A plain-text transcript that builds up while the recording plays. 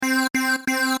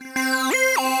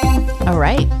All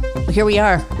right. Well, here we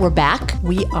are. We're back.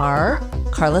 We are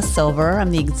Carla Silver. I'm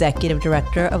the Executive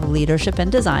Director of Leadership and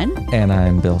Design. And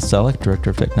I'm Bill Selleck,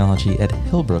 Director of Technology at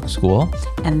Hillbrook School.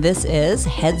 And this is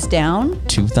Heads Down.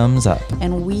 2 Thumbs Up.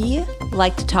 And we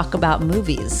like to talk about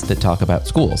movies. That talk about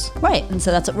schools. Right. And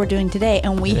so that's what we're doing today.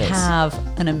 And we have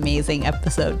an amazing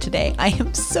episode today. I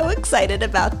am so excited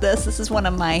about this. This is one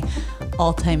of my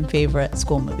all-time favorite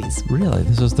school movies. Really?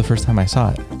 This was the first time I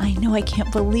saw it. I know, I can't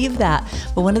believe that.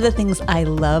 But one of the things I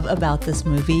love about this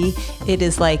movie, it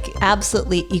is like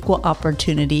absolutely equal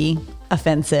opportunity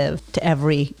offensive to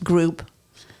every group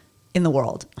in the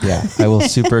world. Yeah, I will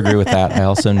super agree with that. I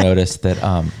also noticed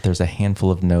that there's a handful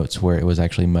of notes where it was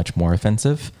actually much more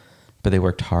offensive, but they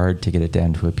worked hard to get it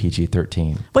down to a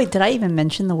PG-13. Wait, did I even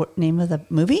mention the name of the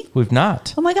movie? We've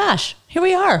not. Oh my gosh, here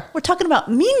we are. We're talking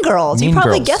about Mean Girls. Mean You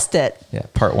probably Girls. guessed it. Yeah,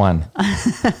 part 1.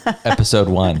 Episode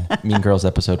 1. Mean Girls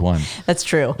episode 1. That's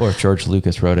true. Or if George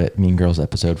Lucas wrote it, Mean Girls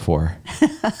episode 4.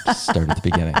 Start at the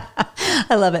beginning.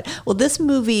 I love it. Well, this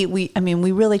movie, we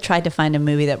really tried to find a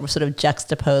movie that sort of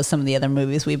juxtaposed some of the other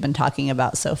movies we've been talking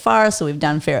about so far. So we've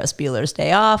done Ferris Bueller's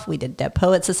Day Off. We did Dead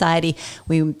Poet Society.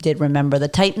 We did Remember the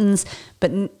Titans.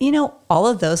 But, you know, all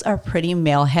of those are pretty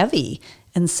male heavy.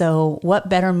 And so what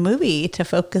better movie to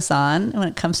focus on when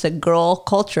it comes to girl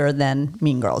culture than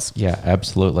Mean Girls? Yeah,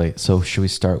 absolutely. So should we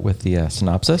start with the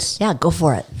synopsis? Yeah, go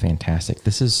for it. Fantastic.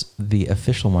 This is the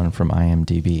official one from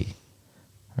IMDb.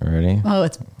 Ready? Oh,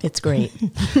 it's great.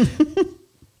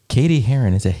 Katie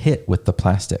Heron is a hit with the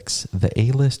Plastics, the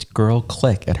A-list girl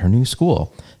clique at her new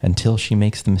school, until she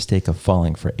makes the mistake of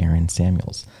falling for Aaron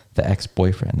Samuels, the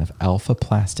ex-boyfriend of Alpha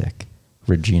Plastic,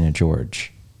 Regina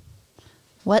George.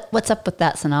 What's up with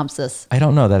that synopsis? I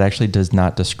don't know. That actually does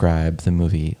not describe the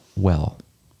movie well.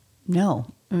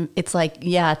 No. It's like,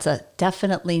 yeah, it's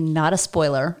definitely not a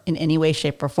spoiler in any way,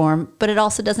 shape, or form, but it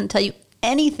also doesn't tell you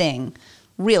anything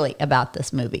really about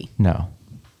this movie. No.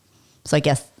 So I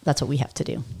guess that's what we have to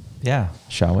do. Yeah.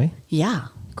 Shall we? Yeah.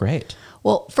 Great.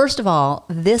 Well, first of all,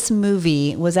 this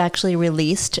movie was actually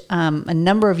released a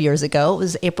number of years ago. It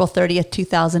was April 30th,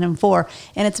 2004,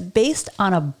 and it's based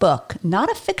on a book,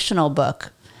 not a fictional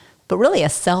book, but really a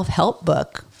self-help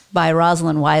book by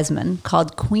Rosalind Wiseman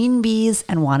called Queen Bees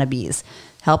and Wannabes,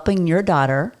 Helping Your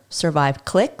Daughter Survive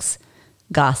Cliques,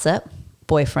 Gossip,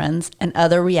 Boyfriends, and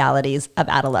Other Realities of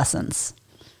Adolescence.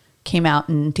 Came out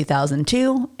in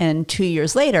 2002, and 2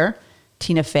 years later,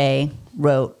 Tina Fey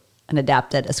wrote and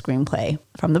adapted a screenplay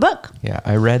from the book. Yeah,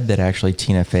 I read that actually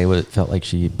Tina Fey felt like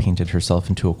she painted herself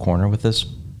into a corner with this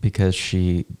because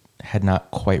she had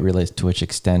not quite realized to which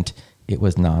extent it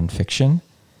was nonfiction.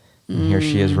 And here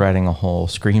she is writing a whole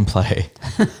screenplay.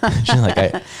 She's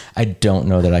like, I don't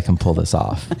know that I can pull this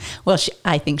off. Well,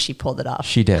 I think she pulled it off.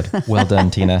 She did. Well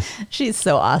done, Tina. She's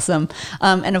so awesome.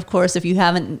 And of course, if you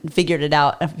haven't figured it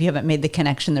out, if you haven't made the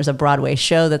connection, there's a Broadway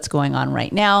show that's going on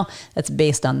right now that's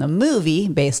based on the movie,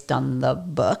 based on the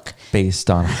book. Based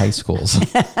on high schools.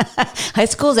 High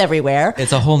schools everywhere.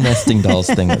 It's a whole nesting dolls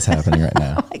thing that's happening right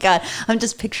now. Oh my God. I'm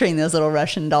just picturing those little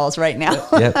Russian dolls right now.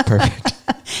 Yep, perfect.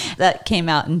 That came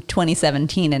out in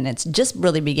 2017, and it's just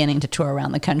really beginning to tour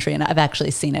around the country, and I've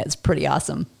actually seen it. It's pretty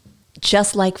awesome.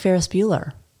 Just like Ferris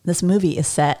Bueller, this movie is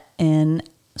set in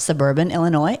suburban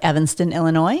Illinois, Evanston,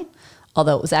 Illinois,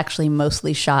 although it was actually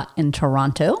mostly shot in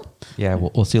Toronto. Yeah,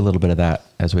 we'll see a little bit of that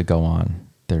as we go on.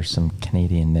 There's some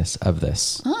Canadianness of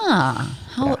this.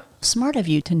 How smart of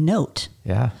you to note.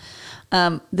 Yeah.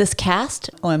 This cast,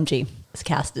 OMG. This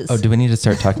cast is... Oh, do we need to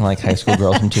start talking like high school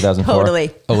girls from 2004? Totally.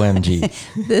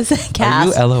 OMG. This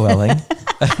cast... Are you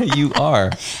LOLing? You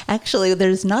are. Actually,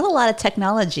 there's not a lot of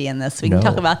technology in this. We can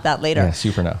talk about that later. Yeah,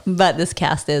 super no. But this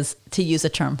cast is, to use a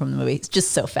term from the movie, it's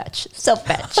just so fetch. So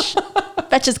fetch.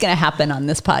 Fetch is going to happen on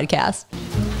this podcast.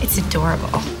 It's adorable.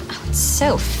 Oh, it's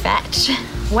so fetch.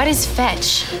 What is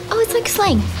fetch? Oh, it's like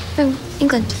slang from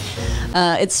England.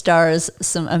 It stars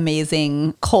some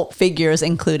amazing cult figures,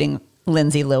 including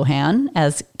Lindsay Lohan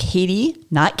as Katie,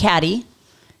 not Caddy,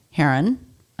 Heron.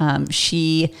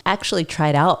 She actually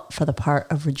tried out for the part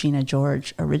of Regina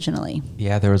George originally.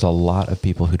 Yeah, there was a lot of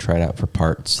people who tried out for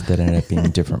parts that ended up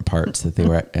being different parts that they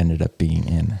ended up being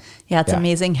in. Yeah, it's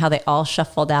amazing how they all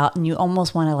shuffled out, and you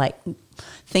almost want to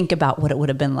think about what it would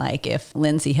have been like if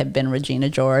Lindsay had been Regina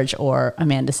George or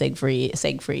Amanda Siegfried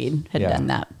had done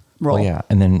that role. Well, yeah,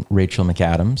 and then Rachel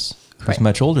McAdams, who's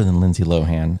much older than Lindsay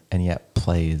Lohan, and yet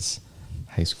plays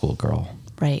high school girl.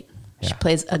 Right. Yeah. She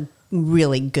plays a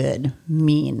really good,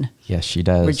 mean Yes, she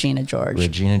does. Regina George.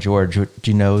 Regina George.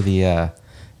 Do you know the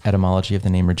etymology of the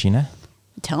name Regina?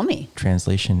 Tell me.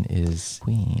 Translation is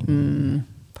queen.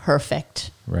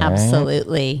 Perfect. Right?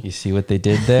 Absolutely. You see what they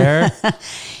did there?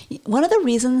 One of the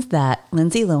reasons that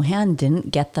Lindsay Lohan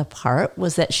didn't get the part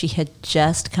was that she had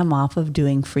just come off of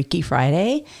doing Freaky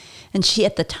Friday. And she,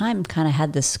 at the time, kind of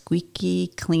had this squeaky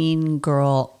clean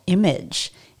girl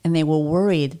image. And they were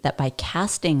worried that by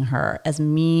casting her as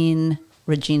mean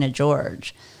Regina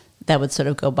George, that would sort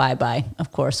of go bye-bye.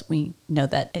 Of course, we know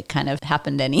that it kind of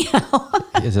happened anyhow.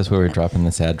 Is this where we're dropping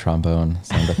the sad trombone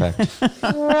sound effect?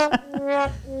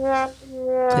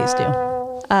 Please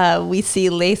do. We see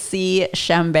Lacey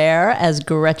Chambert as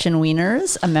Gretchen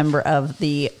Wieners, a member of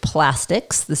the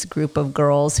Plastics, this group of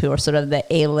girls who are sort of the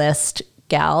A-list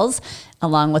gals,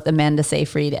 along with Amanda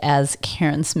Seyfried as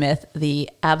Karen Smith, the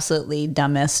absolutely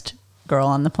dumbest girl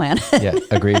on the planet. Yeah,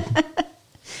 agreed.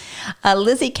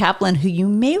 Lizzie Kaplan, who you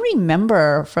may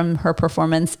remember from her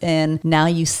performance in Now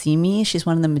You See Me. She's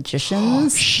one of the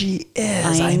magicians. She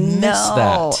is. I missed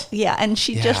that. Yeah, and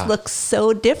she just looks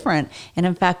so different. And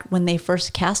in fact, when they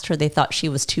first cast her, they thought she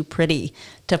was too pretty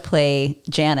to play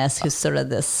Janice, who's sort of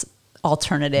this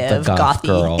alternative The goth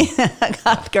girl.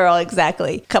 goth girl,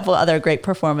 exactly. A couple other great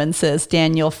performances.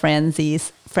 Daniel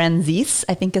Franzese,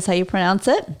 I think is how you pronounce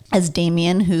it, as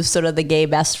Damien, who's sort of the gay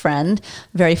best friend,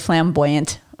 very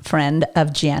flamboyant friend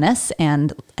of Janice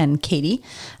and Katie.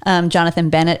 Jonathan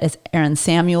Bennett is Aaron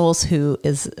Samuels, who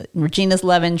is Regina's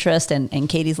love interest and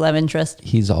Katie's love interest.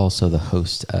 He's also the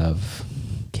host of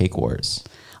Cake Wars.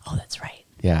 Oh, that's right.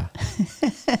 Yeah.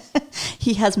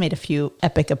 He has made a few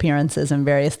epic appearances in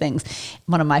various things.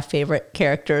 One of my favorite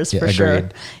characters, for sure,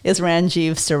 is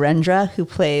Ranjiv Surendra, who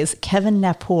plays Kevin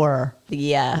Napur,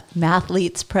 the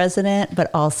Mathletes president, but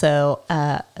also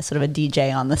sort of a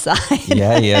DJ on the side.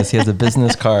 Yeah, yes. He has a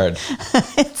business card.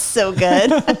 It's so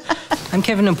good. I'm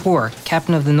Kevin Napur,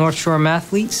 captain of the North Shore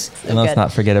Mathletes. And let's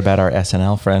not forget about our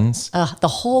SNL friends. The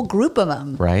whole group of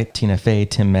them. Right? Tina Fey,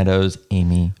 Tim Meadows,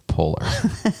 Amy Poehler.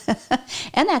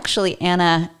 And actually,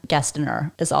 Anna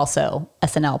Gastener is also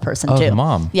SNL person too. Oh, the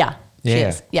mom. Yeah. She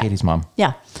is. Yeah. Katie's mom.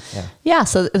 Yeah.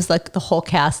 So it was like the whole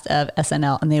cast of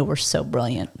SNL, and they were so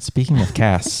brilliant. Speaking of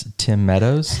casts, Tim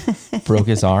Meadows broke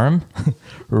his arm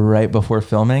right before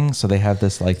filming. So they have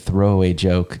this like throwaway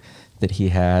joke that he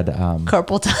had.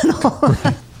 Carpal tunnel.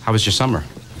 How was your summer?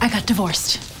 I got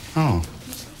divorced. Oh.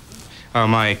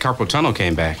 My carpal tunnel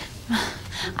came back.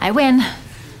 I win.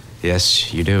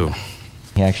 Yes, you do.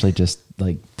 He actually just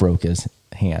like broke his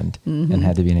hand and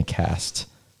had to be in a cast.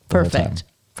 the whole time.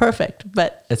 Perfect.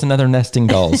 But it's another nesting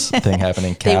dolls thing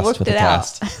happening. Cast with the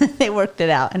cast. They worked it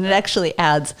out, and it actually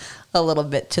adds a little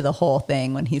bit to the whole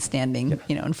thing when he's standing,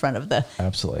 in front of the.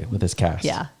 Absolutely, with his cast.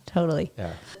 Yeah, totally.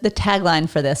 Yeah. The tagline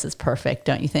for this is perfect,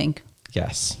 don't you think?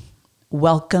 Yes.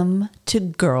 Welcome to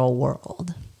Girl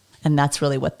World. And that's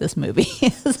really what this movie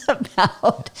is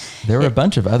about. There were a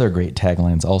bunch of other great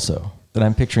taglines also, but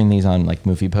I'm picturing these on like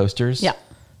movie posters. Yeah.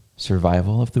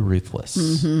 Survival of the ruthless.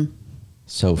 Mm-hmm.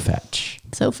 So fetch.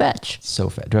 So fetch. So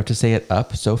fetch. Do I have to say it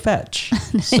up? So fetch.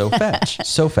 So fetch.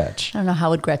 So fetch. I don't know how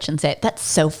would Gretchen say it. That's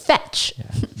so fetch. Yeah.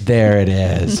 There it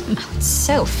is.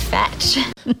 So fetch.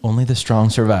 Only the strong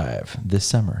survive. This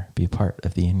summer, be part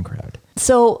of the in crowd.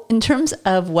 So in terms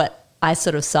of what I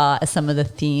sort of saw as some of the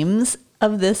themes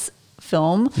of this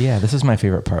film. Yeah, this is my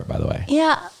favorite part, by the way.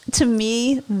 Yeah, to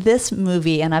me, this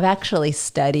movie, and I've actually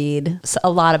studied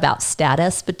a lot about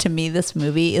status, but to me, this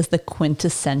movie is the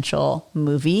quintessential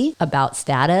movie about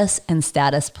status and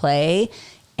status play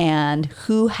and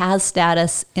who has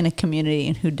status in a community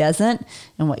and who doesn't,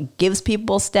 and what gives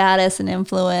people status and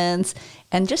influence,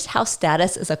 and just how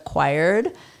status is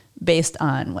acquired based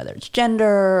on whether it's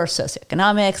gender or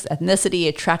socioeconomics, ethnicity,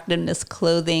 attractiveness,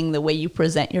 clothing, the way you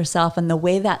present yourself, and the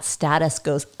way that status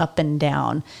goes up and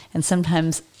down. And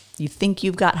sometimes you think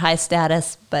you've got high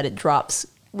status, but it drops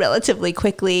relatively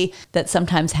quickly. That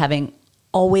sometimes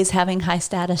always having high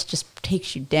status just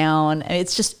takes you down. And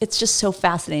it's just so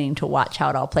fascinating to watch how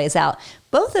it all plays out,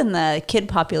 both in the kid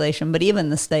population, but even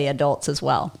the adults as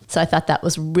well. So I thought that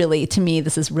was really, to me,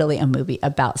 this is really a movie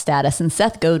about status. And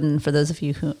Seth Godin, for those of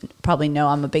you who probably know,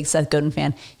 I'm a big Seth Godin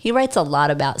fan. He writes a lot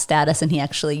about status, and he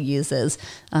actually uses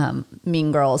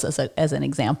Mean Girls as an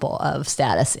example of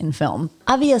status in film.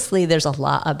 Obviously, there's a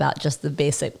lot about just the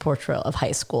basic portrayal of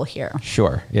high school here.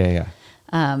 Sure. Yeah.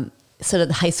 Sort of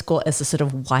the high school is a sort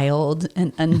of wild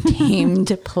and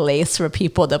untamed place for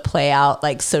people to play out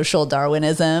like social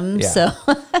Darwinism. Yeah. So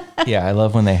yeah, I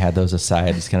love when they had those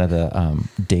aside. It's kind of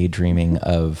the daydreaming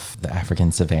of the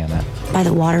African savannah. By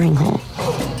the watering hole,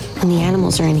 and the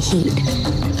animals are in heat.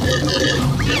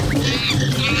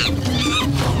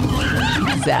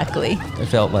 Exactly. I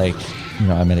felt like,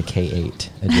 I'm at a K8,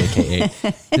 a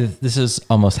JK8. This is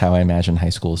almost how I imagine high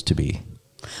schools to be.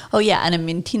 Oh yeah, and I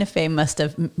mean Tina Fey must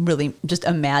have really just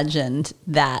imagined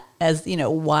that as, you know,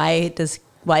 why does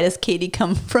Katie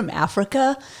come from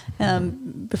Africa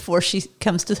before she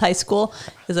comes to high school?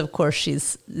 Because of course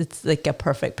it's like a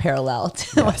perfect parallel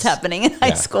to what's happening in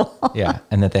high school. Yeah,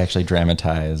 and that they actually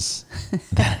dramatize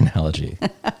that analogy.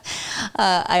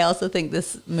 I also think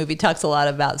this movie talks a lot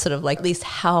about sort of like at least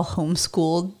how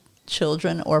homeschooled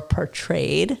children are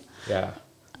portrayed. Yeah.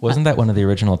 Wasn't that one of the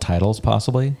original titles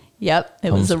possibly? Yep.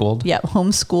 Homeschooled?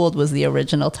 Homeschooled was the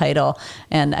original title.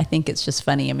 And I think it's just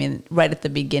funny. I mean, right at the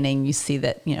beginning, you see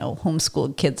that, you know,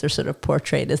 homeschooled kids are sort of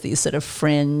portrayed as these sort of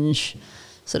fringe,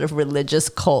 sort of religious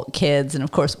cult kids. And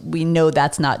of course, we know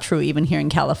that's not true. Even here in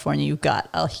California, you've got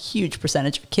a huge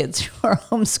percentage of kids who are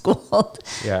homeschooled.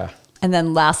 Yeah. And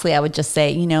then lastly, I would just say,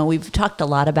 you know, we've talked a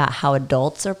lot about how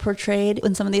adults are portrayed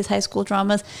in some of these high school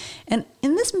dramas. And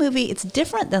in this movie, it's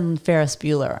different than Ferris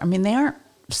Bueller. I mean, they aren't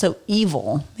so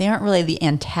evil. They aren't really the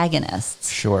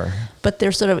antagonists. Sure. But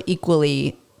they're sort of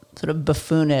equally sort of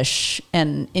buffoonish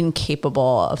and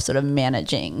incapable of sort of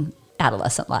managing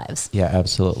adolescent lives. Yeah,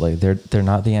 absolutely. They're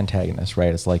not the antagonists,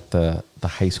 right? It's like the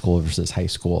high school versus high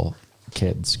school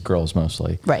kids, girls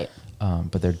mostly. Right.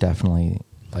 But they're definitely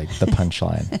like the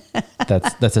punchline.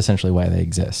 That's essentially why they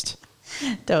exist.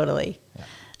 Totally.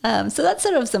 Yeah. So that's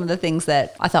sort of some of the things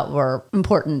that I thought were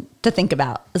important to think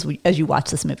about as you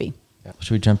watch this movie. Yeah.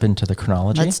 Should we jump into the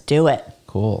chronology? Let's do it.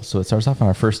 Cool. So it starts off on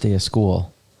our first day of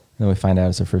school. And then we find out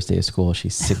it's her first day of school.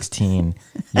 She's 16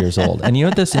 years old. And you know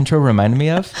what this intro reminded me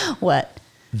of? What?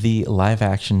 The live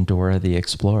action Dora the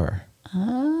Explorer.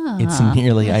 It's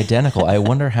nearly identical. I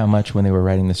wonder how much when they were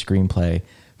writing the screenplay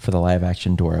for the live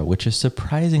action Dora, which is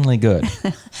surprisingly good.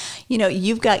 You know,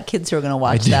 you've got kids who are going to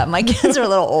watch that. My kids are a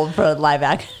little old for live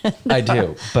action. I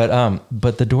do.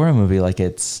 But the Dora movie, like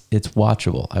it's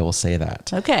watchable. I will say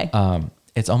that. Okay.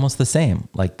 It's almost the same.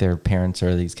 Like their parents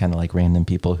are these kind of like random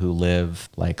people who live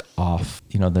like off,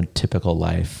 you know, the typical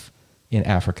life in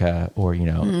Africa or, you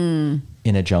know,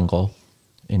 in a jungle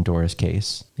in Dora's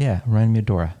case. Yeah. Remind me of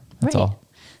Dora. That's all.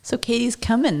 So Katie's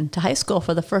coming to high school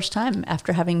for the first time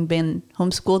after having been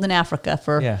homeschooled in Africa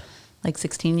for like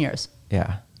 16 years.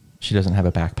 Yeah. She doesn't have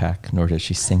a backpack, nor does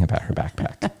she sing about her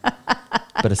backpack.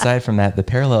 But aside from that, the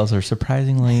parallels are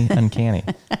surprisingly uncanny.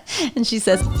 And she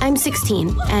says, I'm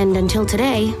 16, and until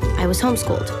today, I was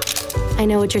homeschooled. I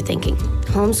know what you're thinking.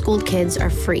 Homeschooled kids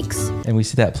are freaks. And we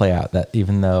see that play out, that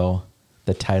even though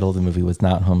the title of the movie was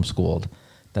not homeschooled,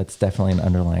 that's definitely an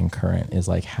underlying current, is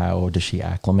like, how does she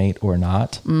acclimate or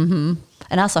not? Mm-hmm.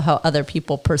 And also how other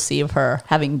people perceive her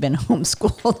having been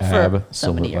homeschooled for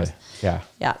so many years. Yeah.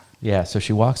 Yeah. Yeah. So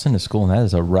she walks into school, and that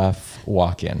is a rough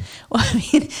walk-in. Well, I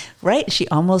mean, right. She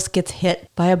almost gets hit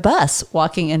by a bus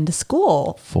walking into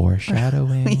school.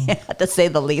 Foreshadowing. Yeah, to say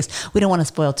the least. We don't want to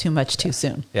spoil too much too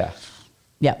soon. Yeah.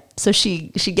 Yeah. So she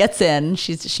gets in.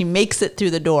 She makes it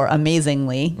through the door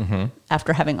amazingly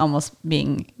after having almost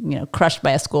being, you know, crushed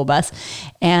by a school bus,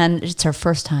 and it's her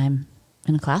first time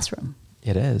in a classroom.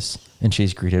 It is, and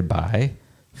she's greeted by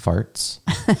farts,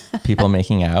 people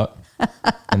making out,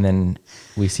 and then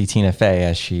we see Tina Fey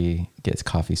as she gets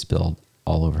coffee spilled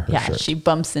all over her shirt. Yeah, she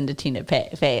bumps into Tina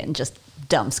Fey and just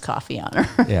dumps coffee on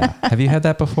her. Yeah. Have you had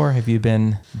that before? Have you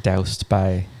been doused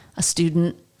by A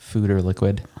student. food or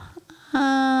liquid?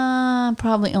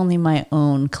 Probably only my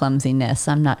own clumsiness.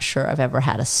 I'm not sure I've ever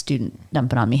had a student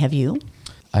dump it on me. Have you?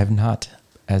 I've not.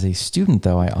 As a student,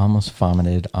 though, I almost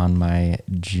vomited on my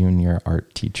junior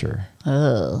art teacher.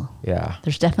 Oh. Yeah.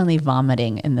 There's definitely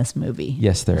vomiting in this movie.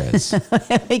 Yes, there is.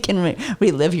 We can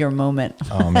relive your moment.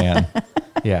 Oh, man.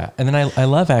 Yeah. And then I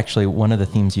love actually one of the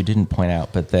themes you didn't point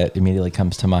out, but that immediately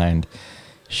comes to mind.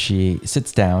 She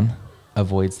sits down,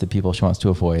 avoids the people she wants to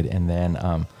avoid, and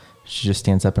then she just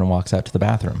stands up and walks out to the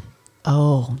bathroom.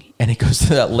 Oh. And it goes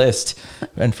to that list.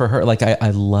 And for her, like, I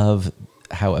love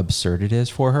how absurd it is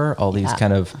for her. All these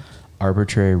kind of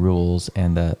arbitrary rules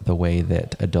and the way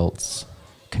that adults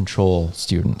control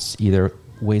students, either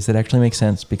ways that actually make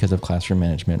sense because of classroom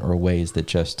management or ways that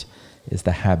just is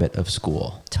the habit of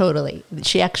school. Totally.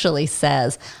 She actually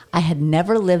says, I had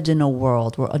never lived in a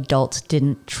world where adults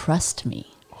didn't trust me.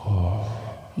 Oh.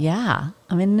 Yeah.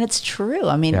 I mean, it's true.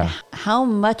 I mean, how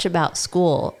much about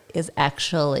school is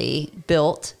actually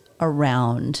built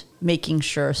around making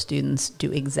sure students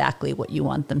do exactly what you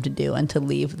want them to do and to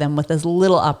leave them with as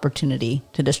little opportunity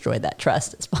to destroy that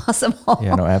trust as possible.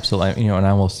 Yeah, no, absolutely. You know, and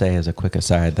I will say as a quick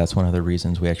aside, that's one of the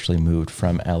reasons we actually moved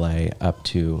from LA up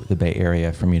to the Bay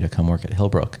Area for me to come work at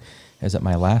Hillbrook. Is at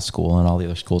my last school and all the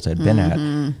other schools I'd been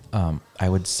at, I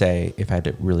would say if I had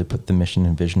to really put the mission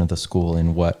and vision of the school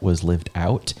in what was lived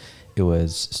out, it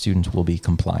was students will be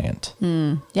compliant.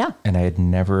 Yeah. And I had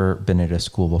never been at a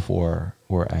school before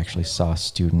where I actually saw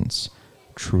students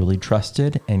truly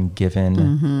trusted and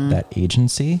given that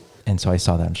agency. And so I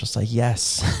saw that and just like,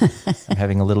 yes, I'm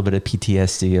having a little bit of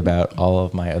PTSD about all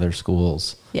of my other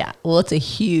schools. Yeah. Well, it's a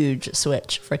huge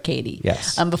switch for Katie.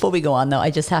 Yes. Before we go on, though,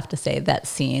 I just have to say that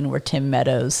scene where Tim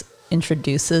Meadows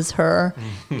introduces her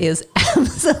is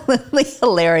absolutely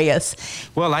hilarious.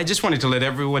 Well, I just wanted to let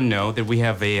everyone know that we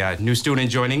have a new student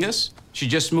joining us. She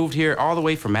just moved here all the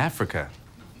way from Africa.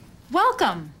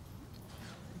 Welcome.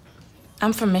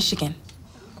 I'm from Michigan.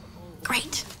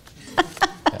 Great.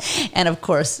 And of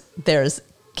course, there's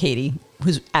Katie,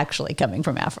 who's actually coming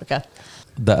from Africa.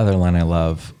 The other line I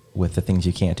love with the things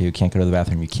you can't do, can't go to the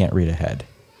bathroom, you can't read ahead.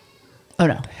 Oh,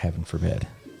 no. Heaven forbid.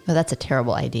 No, that's a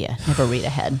terrible idea. Never read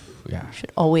ahead. Yeah.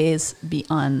 Should always be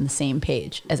on the same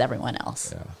page as everyone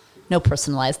else. Yeah. No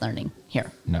personalized learning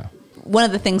here. No. One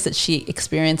of the things that she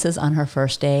experiences on her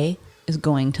first day is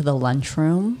going to the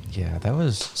lunchroom. Yeah, that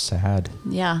was sad.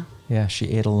 Yeah. Yeah, she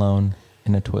ate alone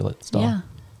in a toilet stall. Yeah.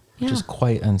 Which is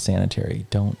quite unsanitary.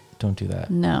 Don't do that.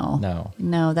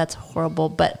 No, that's horrible.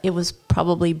 But it was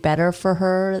probably better for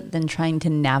her than trying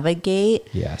to navigate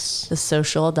Yes. the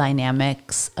social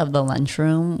dynamics of the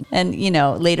lunchroom. And, you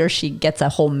know, later she gets a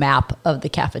whole map of the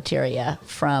cafeteria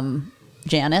from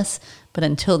Janice. But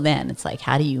until then, it's like,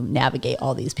 how do you navigate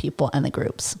all these people and the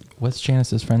groups? What's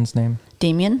Janice's friend's name?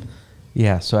 Damien?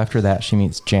 Yeah, so after that, she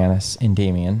meets Janice and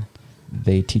Damien.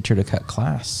 They teach her to cut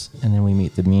class, and then we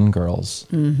meet the mean girls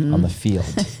on the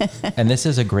field. And this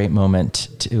is a great moment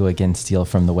to, again, steal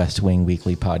from the West Wing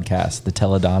Weekly podcast, the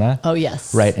Teledonna. Oh,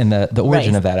 yes. Right, and the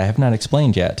origin Right. of that I have not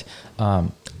explained yet.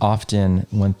 Often,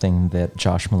 one thing that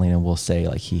Josh Molina will say,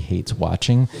 like he hates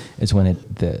watching, is when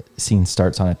the scene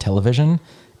starts on a television,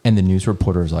 and the news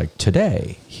reporter is like,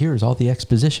 today, here's all the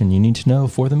exposition you need to know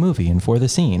for the movie and for the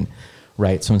scene.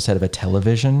 Right, so instead of a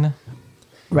television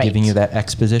giving you that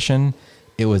exposition,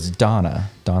 it was Donna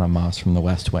Moss from the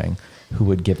West Wing, who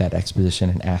would give that exposition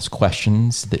and ask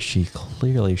questions that she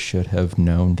clearly should have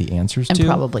known the answers And to.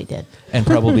 probably did. And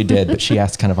probably did, but she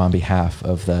asked kind of on behalf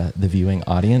of the viewing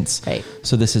audience. Right.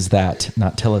 So this is that,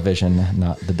 not television,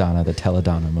 not the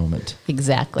Teledonna moment.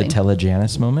 Exactly. The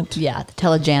Telejanice moment. Yeah, the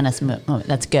Telejanice moment.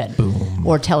 That's good. Boom.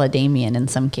 Or Teledamian in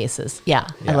some cases. Yeah,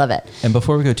 I love it. And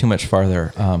before we go too much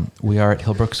farther, we are at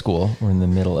Hillbrook School. We're in the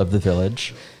middle of the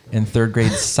village. And third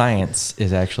grade science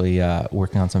is actually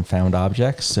working on some found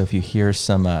objects. So if you hear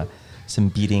some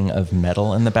beating of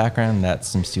metal in the background, that's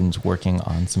some students working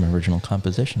on some original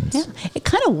compositions. Yeah, it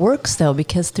kind of works though,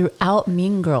 because throughout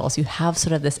Mean Girls, you have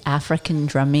sort of this African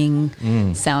drumming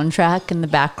soundtrack in the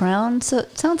background. So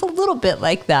it sounds a little bit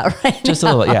like that, right? Just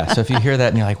a little, yeah. So if you hear that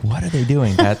and you're like, what are they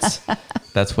doing?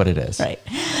 That's what it is. Right.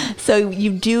 So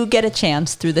you do get a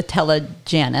chance through the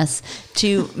Telejanice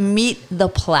to meet the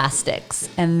Plastics,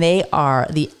 and they are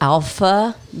the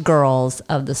alpha girls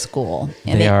of the school.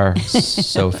 And They are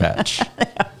so fetch.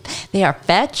 They are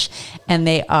fetch, and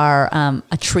they are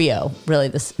a trio, really,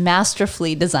 this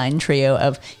masterfully designed trio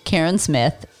of Karen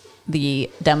Smith, the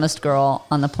dumbest girl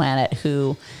on the planet,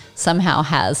 who somehow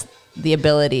has the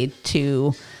ability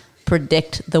to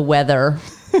predict the weather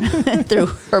through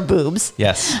her boobs.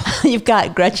 Yes. You've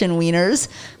got Gretchen Wieners,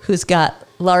 who's got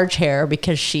large hair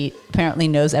because she apparently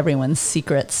knows everyone's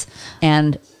secrets,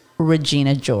 and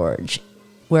Regina George,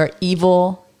 where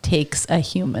evil takes a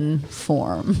human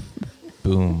form.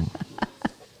 Boom.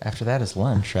 After that is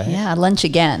lunch, right? Yeah, lunch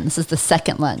again. This is the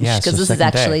second lunch, Yeah, because so this is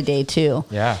second actually day. day 2.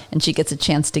 Yeah. And she gets a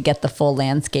chance to get the full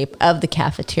landscape of the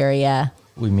cafeteria.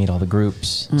 We meet all the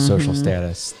groups, social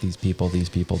status, these people, these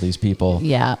people, these people.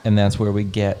 Yeah. And that's where we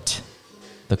get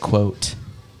the quote,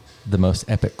 the most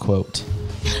epic quote.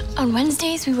 On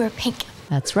Wednesdays, we wear pink.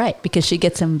 That's right, because she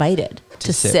gets invited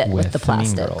to sit with the the Mean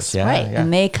Plastics. Girls. Yeah, right. yeah.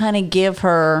 And they kind of give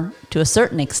her, to a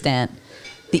certain extent,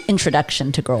 the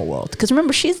introduction to Girl World. Because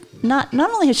remember, she's not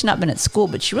only has she not been at school,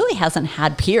 but she really hasn't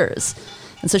had peers.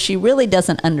 And so she really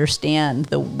doesn't understand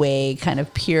the way kind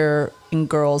of peer and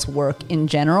girls work in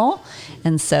general.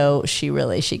 And so she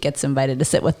gets invited to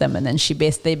sit with them, and then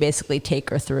they basically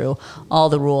take her through all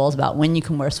the rules about when you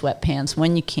can wear sweatpants,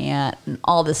 when you can't, and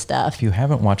all this stuff. If you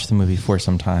haven't watched the movie for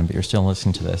some time, but you're still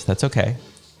listening to this, that's okay.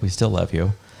 We still love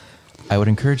you. I would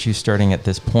encourage you, starting at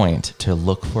this point, to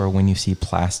look for when you see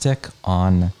plastic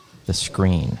on the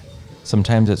screen.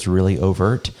 Sometimes it's really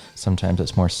overt, sometimes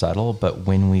it's more subtle, but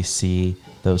when we see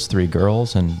those 3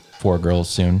 girls and 4 girls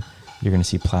soon, you're going to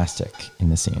see plastic in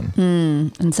the scene.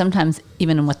 And sometimes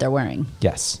even in what they're wearing.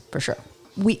 Yes. For sure.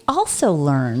 We also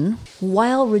learn,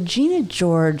 while Regina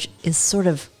George is sort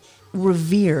of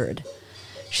revered,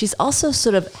 she's also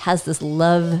sort of has this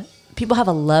love people have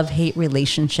a love-hate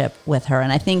relationship with her.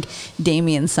 And I think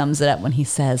Damien sums it up when he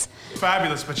says,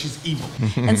 fabulous, but she's evil.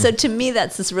 and so to me,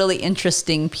 that's this really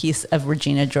interesting piece of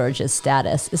Regina George's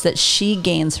status, is that she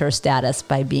gains her status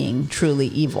by being truly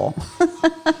evil,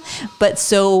 but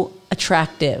so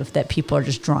attractive that people are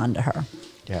just drawn to her.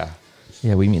 Yeah.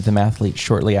 Yeah, we meet the mathlete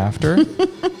shortly after.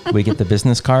 We get the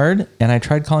business card, and I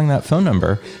tried calling that phone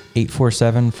number,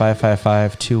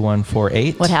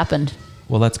 847-555-2148. What happened?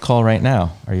 Well, let's call right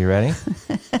now. Are you ready?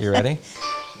 You ready?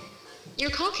 Your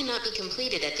call cannot be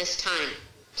completed at this time.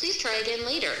 Please try again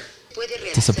later.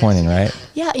 Disappointing, right?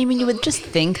 Yeah, I mean, you would just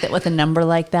think that with a number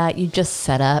like that, you just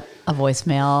set up a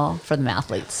voicemail for the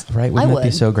mathletes. Right? Wouldn't that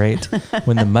be so great?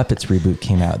 When the Muppets reboot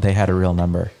came out, they had a real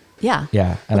number. Yeah.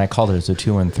 Yeah, and I called it as a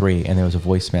 213, and there was a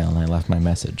voicemail, and I left my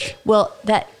message. Well,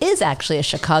 that is actually a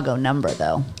Chicago number,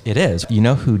 though. It is. You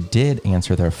know who did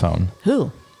answer their phone?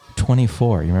 Who?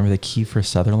 24. You remember the Kiefer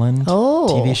Sutherland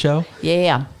TV show?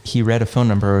 Yeah. He read a phone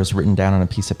number. It was written down on a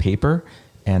piece of paper,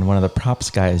 and one of the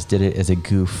props guys did it as a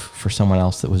goof for someone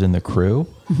else that was in the crew.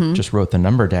 Mm-hmm. Just wrote the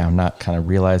number down, not kind of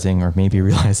realizing, or maybe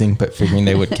realizing, but figuring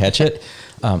they would catch it,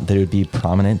 that it would be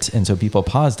prominent. And so people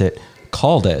paused it,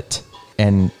 called it,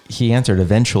 and he answered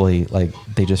eventually. Like,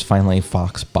 they just finally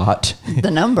Fox bought the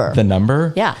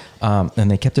number. Yeah. And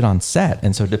they kept it on set.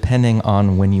 And so depending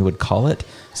on when you would call it,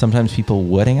 sometimes people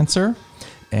would answer.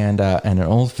 And an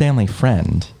old family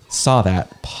friend saw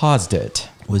that, paused it,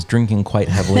 was drinking quite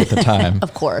heavily at the time.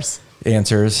 Of course.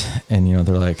 Answers, and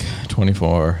they're like,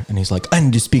 24. And he's like, I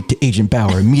need to speak to Agent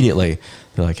Bauer immediately.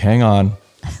 They're like, hang on.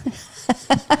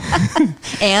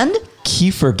 And?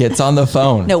 Kiefer gets on the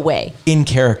phone. No way. In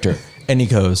character. And he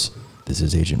goes, this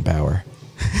is Agent Bauer.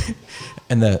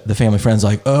 And the family friend's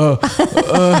like, I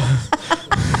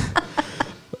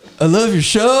love your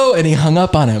show. And he hung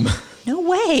up on him. No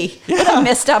way. Yeah. What a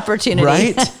missed opportunity.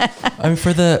 Right? I mean,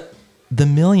 for the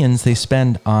millions they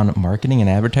spend on marketing and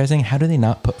advertising, how do they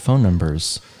not put phone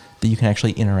numbers that you can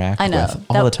actually interact with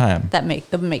all the time? That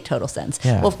would make total sense.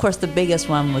 Yeah. Well, of course, the biggest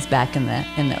one was back in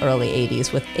the early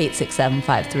 80s with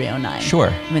 867-5309. Sure.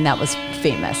 I mean, that was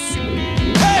famous.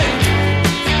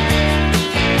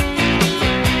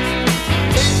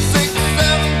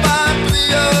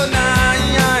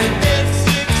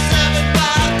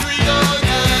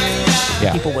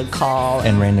 Yeah. People would call.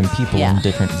 And random people in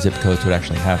different zip codes would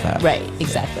actually have that. Right,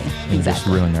 exactly. And just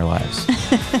ruin their lives.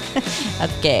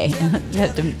 Okay.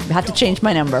 have to change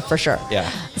my number for sure. Yeah.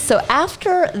 So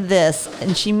after this,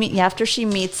 and after she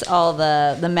meets all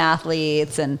the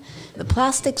mathletes, and the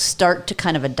plastics start to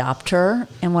kind of adopt her,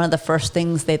 and one of the first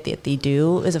things that they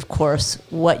do is, of course,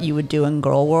 what you would do in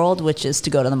girl world, which is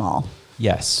to go to the mall.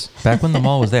 Yes. Back when the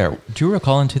mall was there. Do you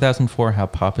recall in 2004 how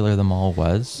popular the mall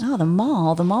was? Oh, the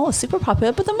mall was super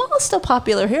popular, but the mall is still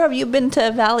popular here. Have you been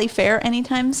to Valley Fair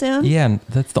anytime soon? Yeah, and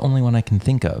that's the only one I can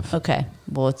think of. Okay.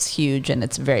 Well, it's huge and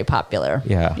it's very popular.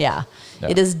 Yeah.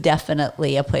 It is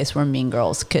definitely a place where Mean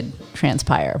Girls could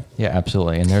transpire. Yeah,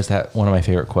 absolutely. And there's that one of my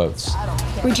favorite quotes.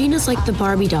 Regina's like the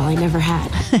Barbie doll I never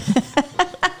had.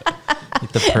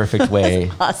 The perfect way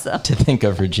awesome. to think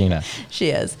of Regina.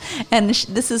 She is. And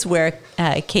this is where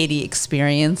Katie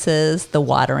experiences the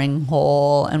watering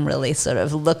hole and really sort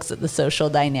of looks at the social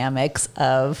dynamics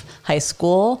of high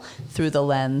school through the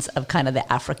lens of kind of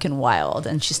the African wild.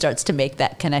 And she starts to make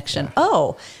that connection. Yeah.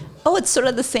 Oh, it's sort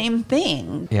of the same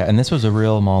thing. Yeah, and this was a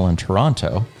real mall in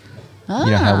Toronto.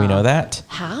 You know how we know that?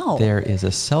 How? There is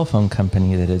a cell phone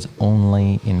company that is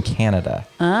only in Canada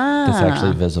that's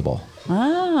actually visible.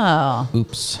 Oh.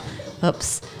 Oops.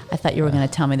 I thought you were going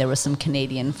to tell me there was some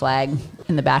Canadian flag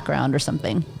in the background or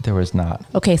something. There was not.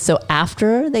 Okay, so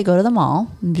after they go to the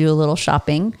mall and do a little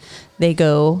shopping, they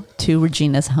go to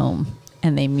Regina's home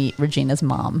and they meet Regina's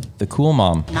mom. The cool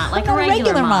mom. Not like a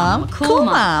regular mom. Cool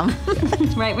mom.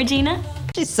 Right, Regina?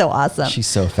 She's so awesome. She's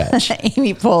so fetch.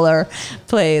 Amy Poehler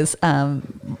plays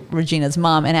Regina's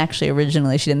mom, and actually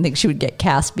originally she didn't think she would get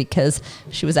cast because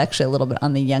she was actually a little bit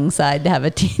on the young side to have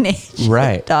a teenage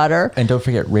daughter. And don't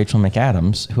forget Rachel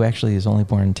McAdams, who actually is only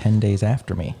born 10 days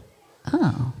after me.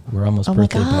 Oh. We're almost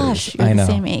birthday buddies. You're the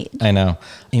same age. I know.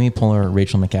 Amy Poehler and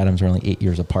Rachel McAdams are only 8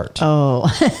 years apart. Oh,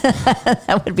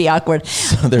 that would be awkward.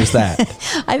 So there's that.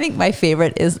 I think my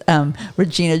favorite is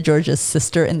Regina George's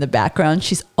sister in the background.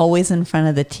 She's always in front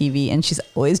of the TV and she's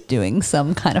always doing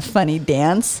some kind of funny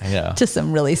dance to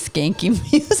some really skanky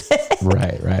music.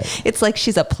 Right. It's like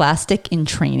she's a plastic in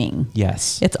training.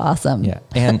 Yes. It's awesome. Yeah.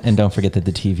 And don't forget that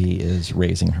the TV is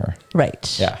raising her.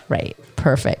 Right. Yeah. Right.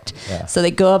 Perfect. Yeah. So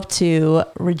they go up to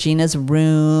Regina's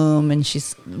room, and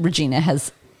Regina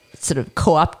has sort of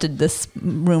co-opted this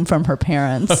room from her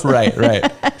parents. Right.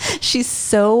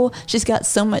 She's got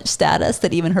so much status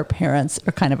that even her parents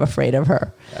are kind of afraid of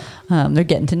her. Yeah. They're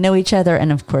getting to know each other.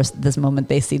 And of course, this moment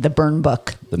they see the burn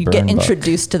book. You get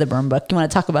introduced to the burn book. You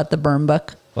want to talk about the burn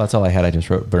book? Well, that's all I had. I just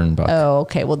wrote burn book. Oh,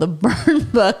 okay. Well, the burn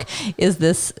book is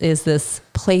this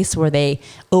place where they,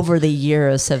 over the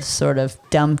years, have sort of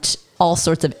dumped all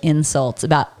sorts of insults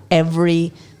about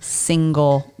every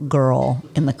single girl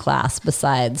in the class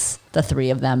besides the 3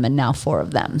 of them and now 4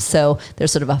 of them. So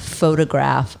there's sort of a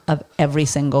photograph of every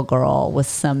single girl with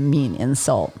some mean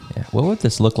insult. Yeah. What would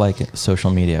this look like in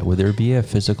social media? Would there be a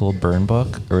physical burn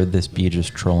book, or would this be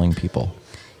just trolling people?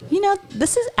 You know,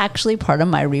 this is actually part of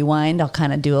my rewind. I'll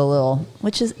kind of do a little,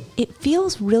 which is, it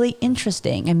feels really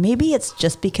interesting. And maybe it's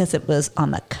just because it was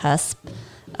on the cusp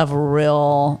of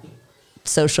real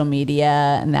social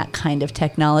media and that kind of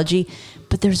technology.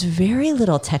 But there's very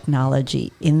little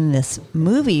technology in this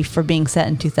movie for being set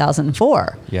in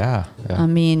 2004. Yeah. I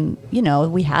mean, you know,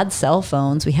 we had cell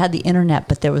phones, we had the internet,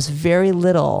 but there was very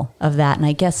little of that. And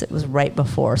I guess it was right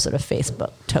before sort of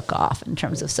Facebook took off in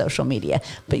terms of social media.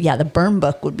 But yeah, the burn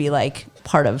book would be like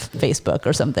part of Facebook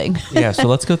or something. Yeah, so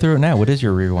let's go through it now. What is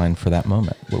your rewind for that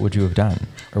moment? What would you have done?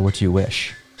 Or what do you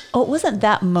wish? Oh, it wasn't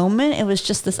that moment. It was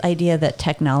just this idea that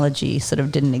technology sort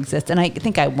of didn't exist. And I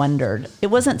think I wondered. It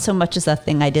wasn't so much as a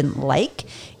thing I didn't like.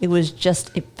 It was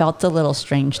just, it felt a little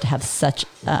strange to have such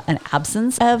an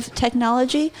absence of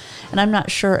technology. And I'm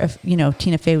not sure if, you know,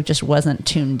 Tina Fey just wasn't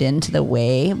tuned into the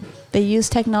way they use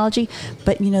technology.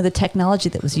 But, you know, the technology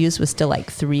that was used was still like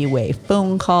 3-way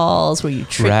phone calls where you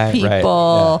trick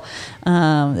people.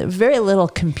 Right, yeah. Very little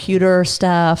computer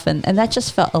stuff. And that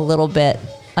just felt a little bit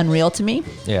unreal to me.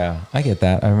 Yeah, I get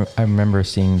that. I remember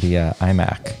seeing the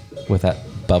iMac with that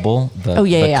bubble, the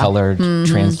colored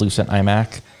translucent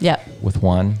iMac. Yeah. With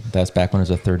one. That's back when it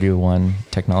was a 30-to-1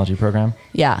 technology program.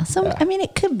 Yeah. So, I mean,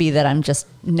 it could be that I'm just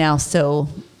now so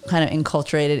kind of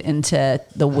enculturated into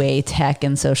the way tech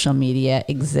and social media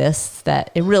exists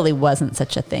that it really wasn't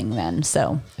such a thing then.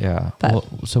 So yeah. Well,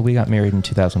 so we got married in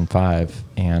 2005,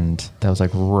 and that was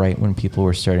like right when people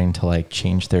were starting to like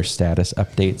change their status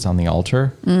updates on the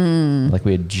altar. Like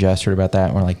we had just heard about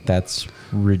that, and we're like, that's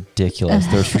ridiculous.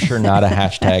 There's for sure not a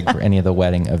hashtag for any of the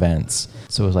wedding events.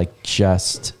 So it was like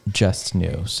just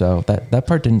new. So that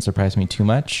part didn't surprise me too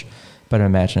much. But I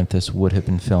imagine if this would have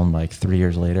been filmed like 3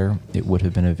 years later, it would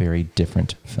have been a very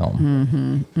different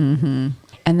film. And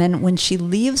then when she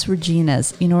leaves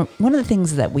Regina's, you know, one of the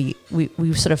things that we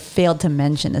sort of failed to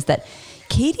mention is that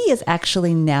Katie is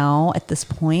actually now at this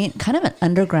point kind of an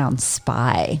underground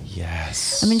spy.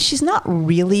 Yes. I mean, she's not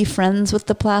really friends with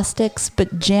the Plastics,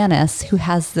 but Janice, who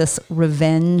has this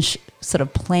revenge sort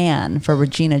of plan for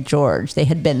Regina George, they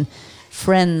had been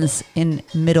friends in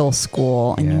middle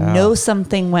school, and you know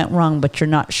something went wrong, but you're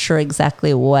not sure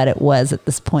exactly what it was at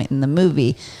this point in the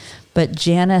movie. But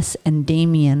Janice and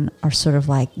Damien are sort of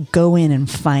like, go in and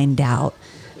find out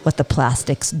what the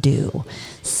Plastics do.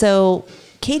 So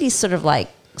Katie's sort of like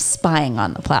spying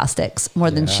on the Plastics more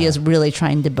than she is really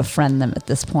trying to befriend them at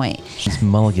this point. She's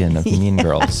Mulligan of Mean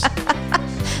Girls.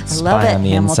 I love it,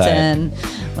 Hamilton.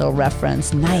 Inside. Little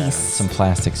reference. Nice. Some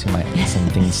Plastics who might some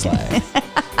things slide.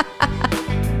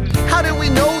 How did we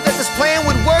know that this plan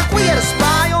would work? We had a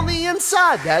spy on the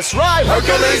inside. That's right.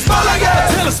 Hercules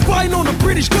Mulligan! Tell a spy on the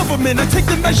British government. I take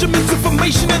the measurements,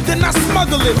 information, and then I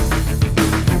smuggle it.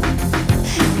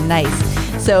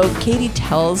 Nice. So Katie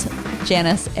tells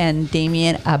Janice and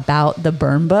Damien about the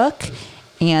burn book.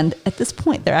 And at this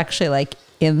point, they're actually like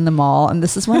in the mall. And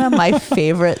this is one of my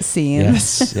favorite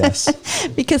scenes. Yes.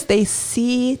 Because they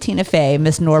see Tina Fey,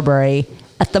 Miss Norbury,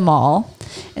 at the mall.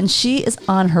 And she is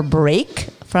on her break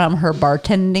from her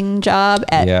bartending job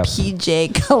at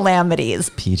PJ Calamities.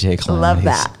 PJ Calamities. Love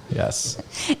that. Yes.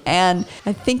 And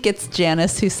I think it's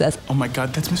Janice who says, "Oh my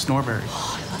God, that's Miss Norbury."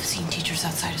 Oh, I love seeing teachers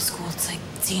outside of school. It's like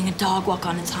seeing a dog walk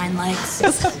on its hind legs.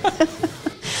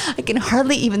 I can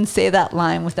hardly even say that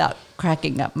line without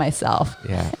cracking up myself.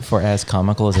 Yeah. For as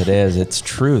comical as it is, it's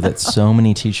true that so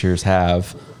many teachers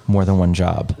have more than one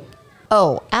job.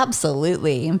 Oh,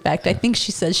 absolutely. In fact, I think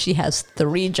she says she has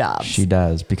 3 jobs. She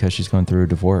does, because she's going through a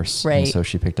divorce. Right. And so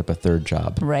she picked up a 3rd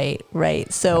job. Right.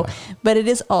 So, but it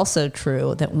is also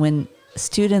true that when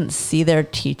students see their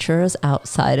teachers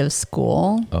outside of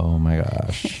school, oh my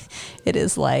gosh, it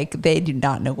is like they do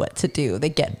not know what to do. They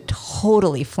get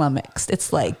totally flummoxed.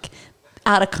 It's like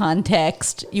out of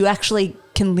context. You actually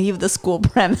can leave the school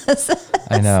premises.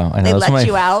 I know. They let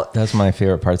you out. That's my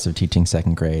favorite parts of teaching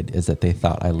 2nd grade, is that they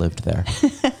thought I lived there.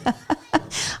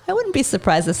 I wouldn't be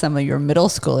surprised if some of your middle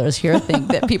schoolers here think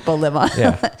that people live on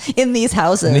in these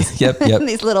houses, in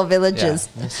these little villages.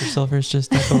 Yeah. Mr. Silver's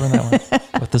just up over that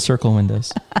one with the circle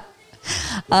windows.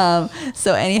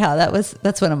 So anyhow,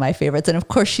 that's one of my favorites. And of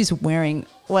course, she's wearing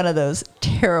one of those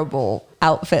terrible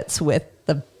outfits with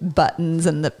the buttons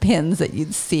and the pins that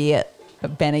you'd see at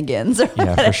Bennigan's. Or yeah,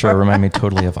 whatever. for sure. Remind me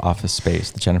totally of Office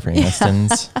Space, the Jennifer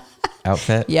Aniston's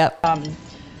outfit. Yep.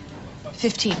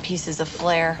 15 pieces of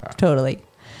flair. Totally.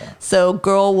 So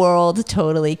Girl World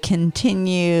totally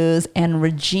continues. And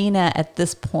Regina at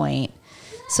this point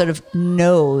sort of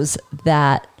knows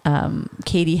that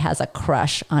Katie has a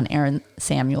crush on Aaron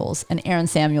Samuels. And Aaron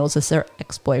Samuels is her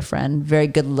ex-boyfriend, very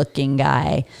good-looking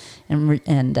guy.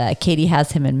 And Katie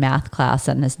has him in math class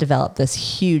and has developed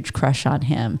this huge crush on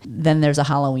him. Then there's a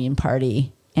Halloween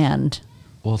party. And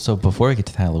Well, so before we get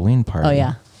to the Halloween party, Oh,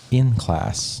 yeah. in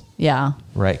class, yeah,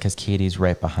 right? Because Katie's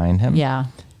right behind him. yeah.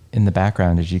 In the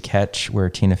background, did you catch where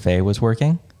Tina Fey was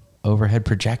working? Overhead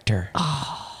projector.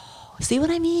 See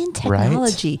what I mean? Right?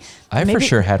 Technology. I for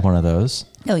sure had one of those.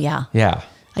 Oh, yeah. Yeah.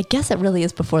 I guess it really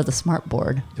is before the smart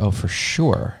board. Oh, for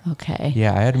sure. Okay.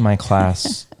 Yeah, I had in my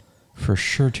class for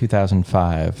sure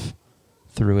 2005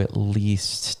 through at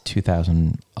least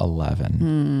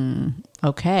 2011.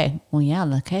 Okay. Well, yeah.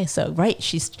 Okay. So, right.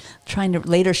 She's trying to,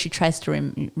 later she tries to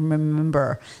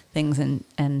remember things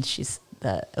and she's,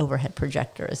 the overhead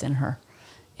projector is in her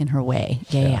way.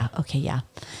 Yeah. Okay. Yeah.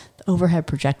 The overhead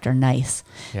projector. Nice.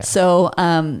 Yeah. So,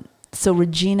 so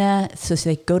Regina, so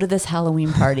they go to this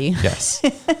Halloween party. Yes.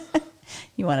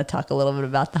 You want to talk a little bit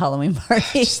about the Halloween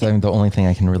party? Just, I mean, the only thing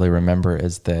I can really remember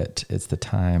is that it's the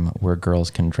time where girls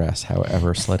can dress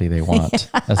however slutty they want,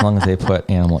 as long as they put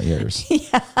animal ears.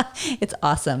 Yeah, it's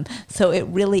awesome. So it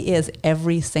really is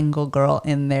every single girl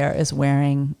in there is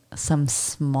wearing some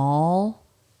small,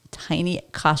 tiny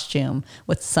costume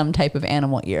with some type of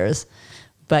animal ears.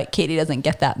 But Katie doesn't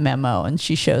get that memo, and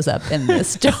she shows up in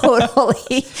this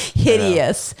totally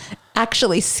hideous,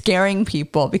 actually scaring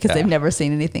people because they've never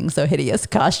seen anything so hideous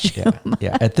costume.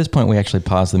 Yeah. At this point, we actually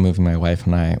paused the movie. My wife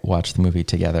and I watched the movie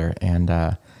together,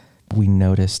 and we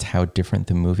noticed how different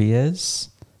the movie is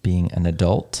being an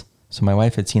adult. So my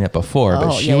wife had seen it before,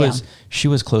 but she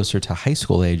was closer to high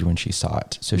school age when she saw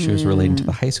it. So she was relating to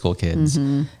the high school kids.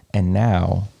 Mm-hmm. And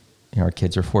now, you know, our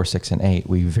kids are 4, 6, and 8.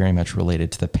 We very much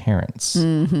related to the parents.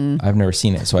 Mm-hmm. I've never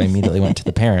seen it, so I immediately went to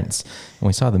the parents. And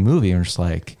we saw the movie and we're just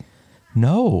like,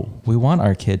 no, we want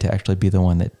our kid to actually be the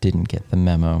one that didn't get the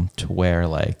memo to wear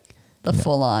like The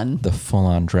full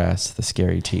on dress, the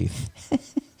scary teeth.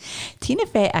 Tina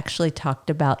Fey actually talked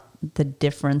about the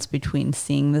difference between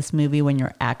seeing this movie when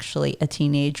you're actually a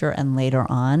teenager and later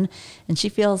on. And she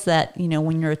feels that, you know,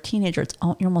 when you're a teenager,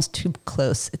 you're almost too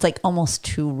close. It's like almost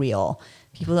too real.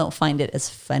 People don't find it as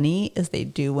funny as they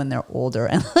do when they're older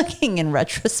and looking in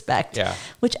retrospect,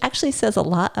 which actually says a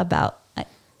lot about,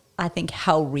 I think,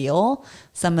 how real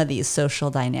some of these social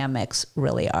dynamics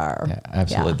really are. Yeah,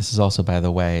 absolutely. Yeah. This is also, by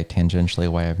the way, tangentially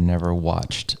why I've never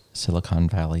watched Silicon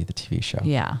Valley, the TV show.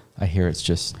 Yeah. I hear it's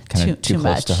just kind of too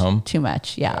close to home. Too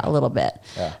much. Yeah, a little bit.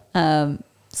 Yeah.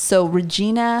 So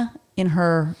Regina, in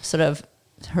her sort of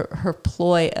her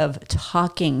ploy of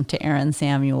talking to Aaron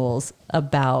Samuels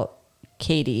about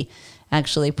Katie,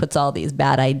 actually puts all these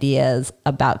bad ideas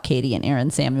about Katie in Aaron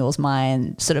Samuels'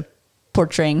 mind, sort of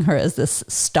portraying her as this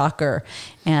stalker,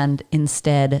 and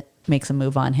instead makes a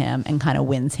move on him and kind of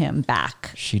wins him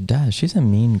back. She does. She's a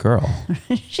mean girl.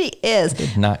 She is. I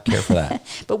did not care for that.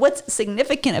 But what's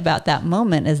significant about that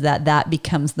moment is that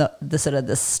becomes the sort of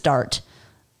the start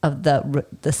of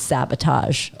the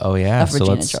sabotage. Oh yeah. Of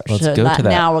Regina so George. let's go to that.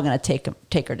 Now we're going to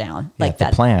take her down. Yeah, like the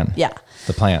that. Plan. Yeah.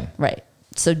 The plan. Right.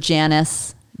 So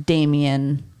Janice,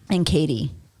 Damien, and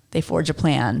Katie, they forge a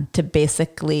plan to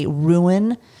basically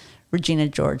ruin Regina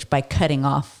George by cutting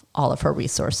off all of her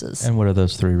resources. And what are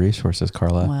those 3 resources,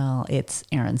 Carla? Well, it's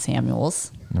Aaron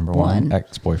Samuels. Number 1,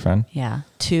 ex-boyfriend. Yeah.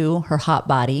 2, her hot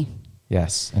body.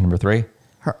 Yes. And number 3?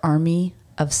 Her army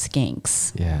of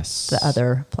skanks. Yes. The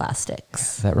other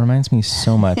plastics. That reminds me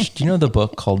so much. Do you know the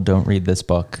book called Don't Read This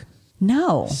Book?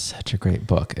 No. Such a great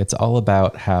book. It's all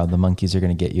about how the monkeys are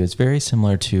going to get you. It's very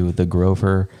similar to the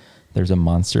Grover, there's a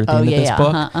monster theme to this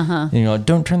book. You know,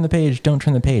 don't turn the page.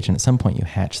 And at some point you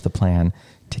hatch the plan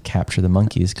to capture the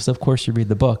monkeys because, of course, you read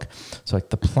the book. So, like,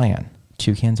 the plan.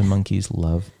 Toucans and monkeys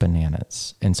love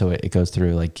bananas. And so it goes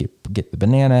through, like, get the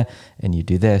banana, and you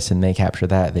do this, and they capture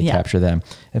that. They capture them.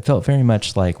 It felt very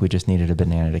much like we just needed a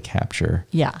banana to capture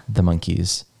the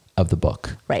monkeys of the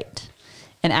book. Right.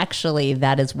 And actually,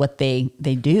 that is what they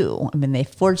do. I mean, they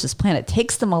forge this plan. It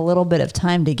takes them a little bit of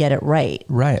time to get it right.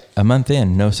 Right. A month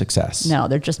in, no success. No,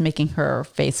 they're just making her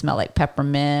face smell like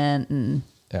peppermint, and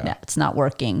no, it's not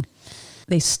working.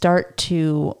 they start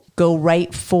to go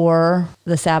right for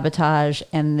the sabotage,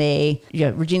 and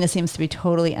Regina seems to be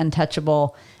totally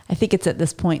untouchable. I think it's at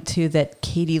this point too that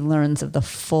Katie learns of the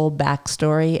full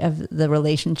backstory of the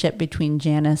relationship between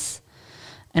Janice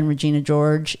and Regina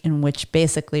George, in which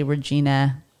basically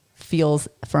Regina feels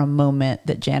for a moment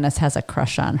that Janice has a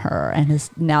crush on her and has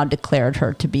now declared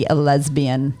her to be a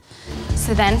lesbian.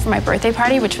 So then for my birthday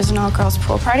party, which was an all-girls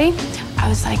pool party, I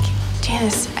was like,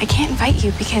 Janice, I can't invite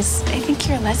you because I think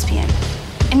you're a lesbian.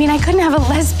 I mean, I couldn't have a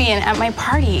lesbian at my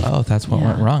party. Oh, that's what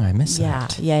went wrong. I missed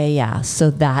that. Yeah.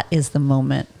 So that is the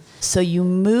moment. So you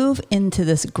move into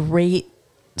this great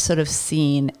sort of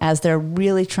scene as they're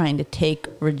really trying to take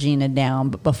Regina down,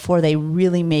 but before they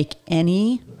really make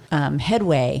any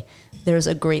headway, there's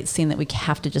a great scene that we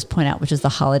have to just point out, which is the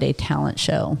holiday talent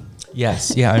show.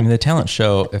 Yes. Yeah. I mean, the talent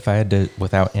show, if I had to,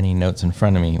 without any notes in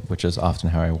front of me, which is often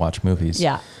how I watch movies.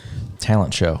 Yeah.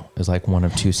 Talent show is like one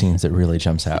of two scenes that really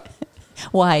jumps out.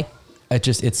 Why?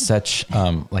 It's such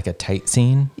like a tight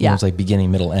scene. Yeah. It's like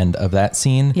beginning, middle, end of that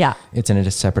scene. Yeah. It's in a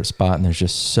separate spot, and there's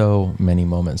just so many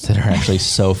moments that are actually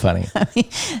so funny.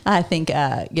 I think,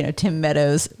 Tim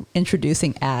Meadows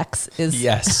introducing Axe is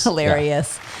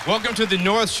hilarious. Yeah. Welcome to the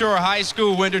North Shore High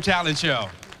School Winter Talent Show.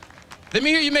 Let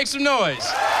me hear you make some noise.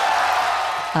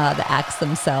 The Axe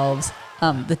themselves,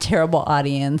 the terrible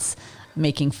audience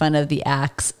making fun of the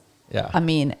Axe. Yeah. I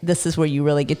mean, this is where you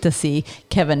really get to see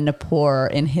Kevin Napor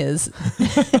in his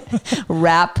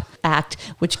rap act,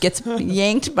 which gets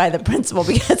yanked by the principal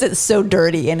because it's so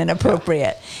dirty and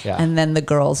inappropriate. Yeah. And then the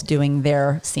girls doing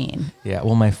their scene. Yeah.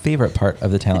 Well, my favorite part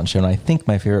of the talent show, and I think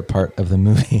my favorite part of the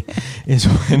movie, is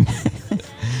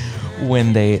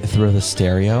when they throw the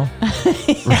stereo.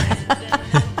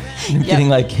 Right. Getting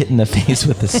like hit in the face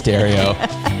with the stereo.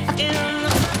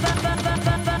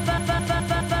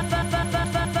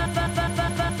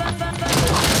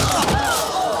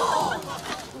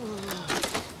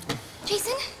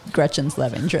 Gretchen's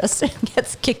love interest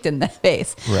gets kicked in the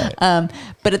face. Right.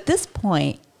 But at this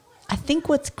point, I think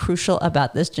what's crucial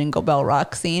about this Jingle Bell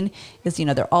Rock scene is,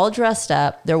 they're all dressed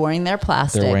up. They're wearing their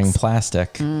plastics. They're wearing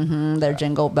plastic. Mm-hmm, their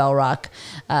Jingle Bell Rock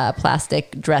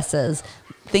plastic dresses.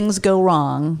 Things go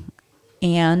wrong.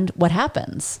 And what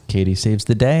happens? Katie saves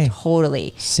the day.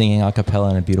 Totally. Singing a cappella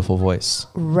in a beautiful voice.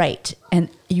 Right. And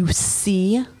you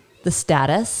see the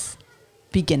status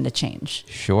begin to change.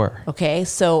 Sure. Okay.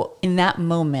 So in that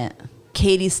moment,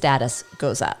 Katie's status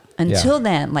goes up. Until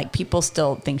then, people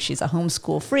still think she's a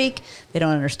homeschool freak. They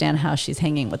don't understand how she's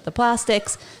hanging with the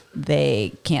plastics.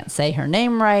 They can't say her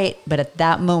name right. But at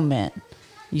that moment,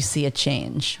 you see a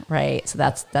change, right? So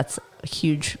that's a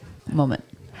huge moment.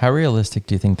 How realistic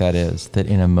do you think that is, that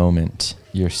in a moment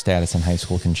your status in high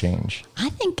school can change? I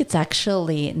think it's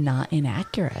actually not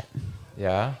inaccurate.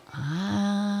 Yeah?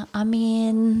 I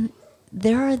mean,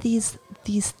 there are these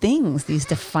things, these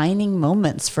defining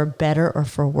moments for better or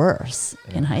for worse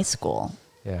in high school.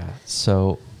 Yeah.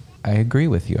 So I agree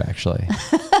with you, actually.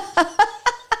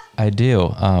 I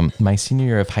do. My senior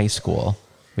year of high school,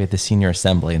 we had the senior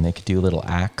assembly, and they could do little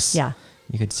acts. Yeah.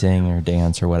 You could sing or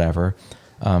dance or whatever.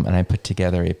 And I put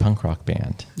together a punk rock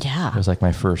band. Yeah. It was like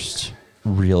my first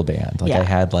real band. I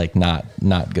had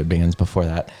not good bands before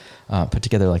that. Put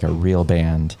together like a real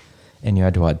band, and you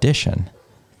had to audition.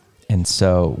 And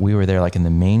so we were there in the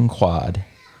main quad,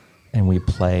 and we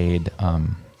played, I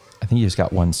think you just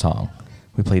got one song.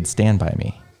 We played Stand By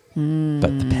Me,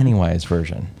 but the Pennywise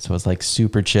version. So it was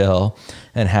super chill,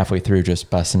 and halfway through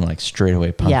just busting straight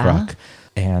away punk rock.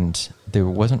 And there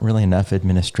wasn't really enough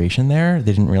administration there.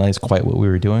 They didn't realize quite what we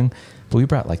were doing, but we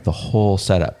brought the whole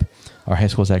setup. Our high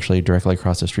school is actually directly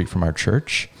across the street from our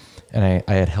church. And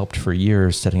I had helped for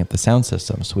years setting up the sound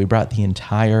system. So we brought the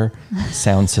entire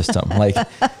sound system,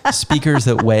 speakers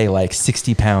that weigh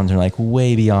 60 pounds and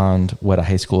way beyond what a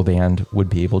high school band would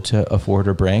be able to afford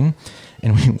or bring.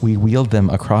 And we wheeled them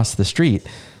across the street,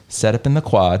 set up in the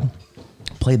quad,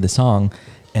 played the song,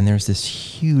 and there's this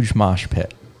huge mosh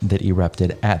pit that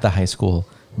erupted at the high school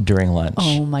during lunch.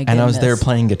 Oh my goodness. And I was there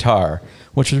playing guitar,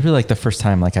 which was really the first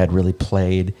time I had really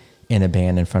played in a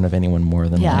band in front of anyone more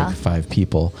than 5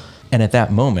 people. And at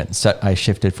that moment, I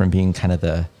shifted from being kind of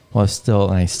I still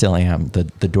am the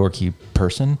dorky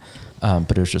person.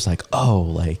 But it was just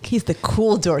he's the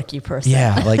cool dorky person.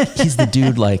 Yeah. He's the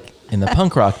dude in the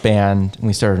punk rock band, and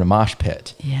we started a mosh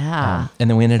pit. Yeah. And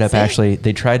then we ended up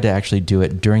they tried to actually do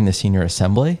it during the senior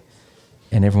assembly,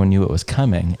 and everyone knew it was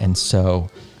coming. And so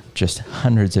just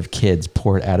hundreds of kids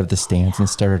poured out of the stands and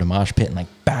started a mosh pit and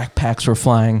backpacks were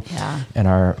flying. Yeah. And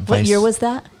our What year was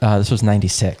that? This was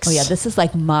 96. Oh yeah, this is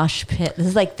like mosh pit. This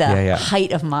is like the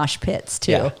height of mosh pits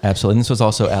too. Yeah, absolutely. And this was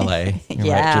also LA,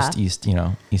 Yeah. right? Just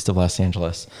east of Los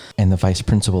Angeles. And the vice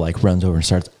principal like runs over and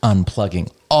starts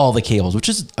unplugging all the cables, which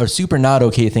is a super not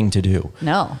okay thing to do.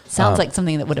 No, sounds like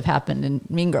something that would have happened in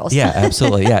Mean Girls. Yeah,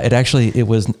 absolutely. Yeah, it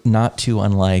was not too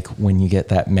unlike when you get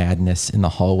that madness in the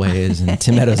hallways and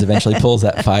Tim Meadows eventually pulls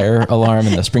that fire alarm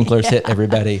and the sprinklers hit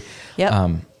everybody.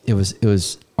 Yep. It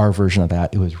was our version of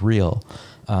that. It was real.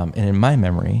 And in my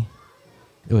memory,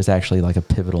 it was actually like a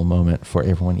pivotal moment for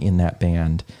everyone in that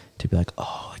band to be like,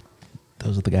 oh, like,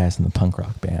 those are the guys in the punk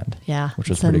rock band. Yeah. Which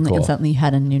was pretty cool. And suddenly you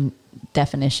had a new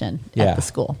definition at the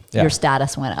school. Yeah. Your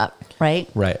status went up, right?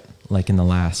 Right. Like in the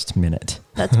last minute.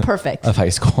 That's perfect. Of high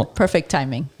school. Perfect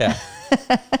timing. Yeah.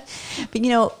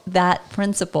 But that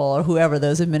principal or whoever,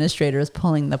 those administrators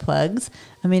pulling the plugs,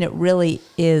 I mean, it really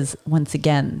is, once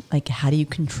again, like, how do you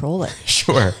control it?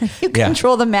 Sure. You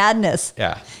control the madness.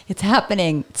 Yeah. It's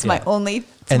happening. It's my only...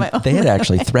 They had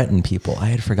actually threatened people. I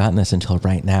had forgotten this until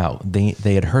right now.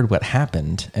 They had heard what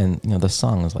happened, and the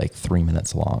song was like 3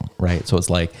 minutes long, right? So it's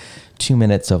like 2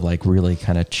 minutes of like really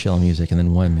kind of chill music, and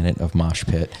then 1 minute of mosh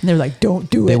pit. And they're like, "Don't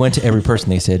do it." They went to every person.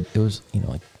 They said it was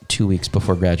like 2 weeks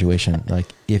before graduation. Like,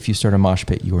 if you start a mosh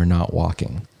pit, you are not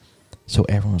walking. So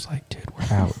everyone was like, "Dude,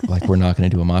 we're out. Like, we're not going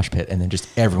to do a mosh pit." And then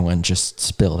everyone just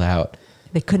spilled out.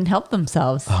 They couldn't help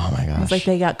themselves. Oh my gosh! It was like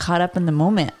they got caught up in the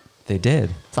moment. They did.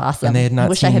 It's awesome. And they had not I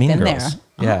wish seen I had Mean been Girls. there.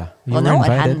 Yeah. You Well, were no,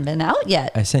 invited. it hadn't been out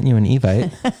yet. I sent you an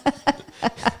Evite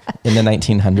in the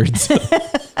 1900s.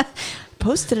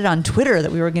 Posted it on Twitter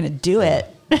that we were going to do it.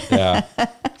 Yeah.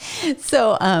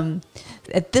 So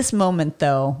at this moment,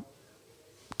 though,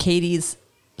 Katie's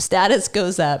status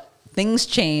goes up, things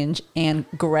change, and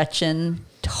Gretchen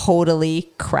totally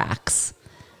cracks.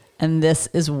 And this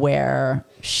is where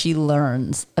she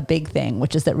learns a big thing,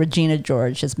 which is that Regina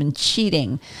George has been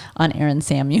cheating on Aaron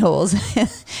Samuels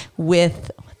with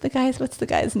what's the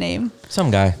guy's name? Some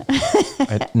guy. I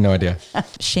had no idea.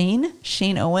 Shane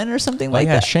Owen or something like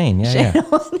yeah, that. Shane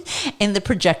Owen in the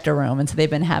projector room. And so they've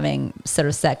been having sort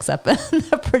of sex up in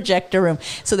the projector room.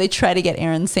 So they try to get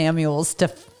Aaron Samuels to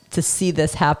see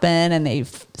this happen, and they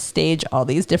stage all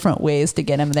these different ways to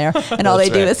get him there. And all they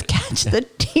do is catch the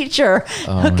teacher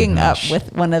hooking up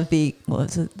with one of the, what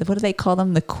do they call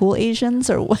them? The cool Asians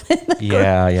or what?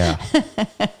 Yeah.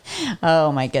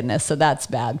 Oh my goodness. So that's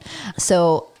bad.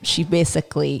 So she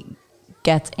basically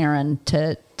gets Aaron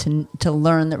to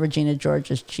learn that Regina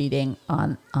George is cheating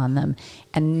on them.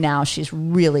 And now she's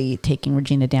really taking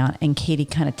Regina down, and Katie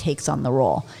kind of takes on the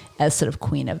role as sort of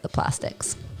queen of the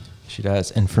plastics. She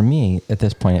does. And for me, at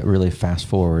this point, it really fast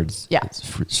forwards. Yeah. It's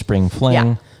Spring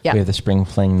Fling. Yeah. We have the Spring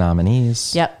Fling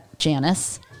nominees. Yep.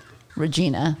 Janice,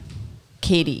 Regina,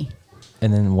 Katie.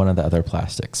 And then one of the other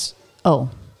plastics. Oh,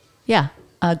 yeah.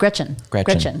 Gretchen.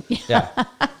 Yeah.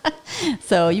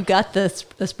 So you've got the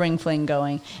Spring Fling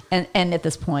going. And at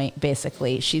this point,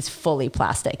 basically, she's fully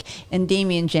plastic. And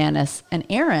Damien, Janice, and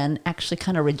Aaron actually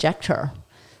kind of reject her.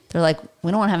 They're like,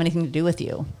 we don't want to have anything to do with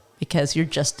you, because you're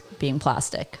just being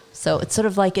plastic. So it's sort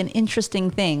of like an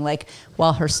interesting thing. Like,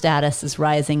 while her status is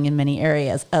rising in many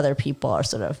areas, other people are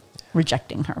sort of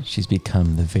rejecting her. She's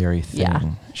become the very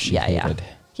thing she hated.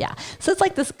 Yeah. So it's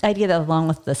like this idea that along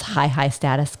with this high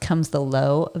status comes the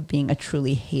low of being a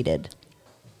truly hated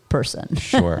person.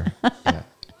 Sure. Yeah.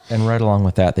 And right along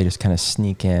with that, they just kind of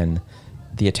sneak in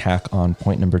the attack on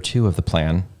point number 2 of the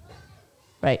plan.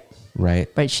 Right. Right.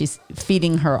 She's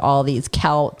feeding her all these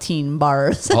calcine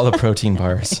bars. All the protein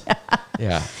bars.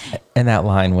 Yeah. And that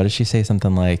line, what did she say?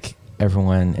 Something like,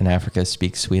 everyone in Africa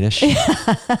speaks Swedish.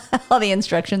 All the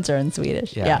instructions are in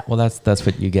Swedish. Yeah. Well, that's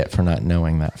what you get for not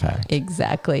knowing that fact.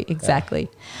 Exactly.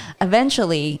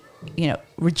 Eventually,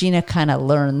 Regina kind of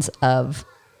learns of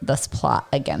this plot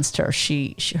against her.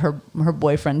 Her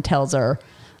boyfriend tells her,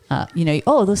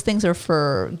 those things are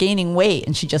for gaining weight.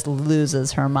 And she just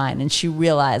loses her mind, and she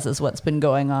realizes what's been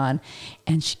going on,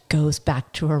 and she goes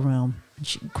back to her room and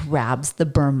she grabs the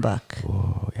burn book.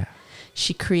 Oh, yeah.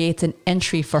 She creates an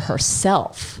entry for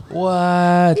herself. What?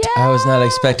 Yeah. I was not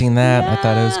expecting that. Yeah. I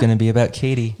thought it was going to be about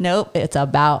Katie. Nope. It's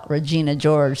about Regina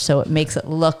George. So it makes it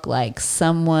look like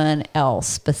someone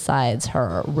else besides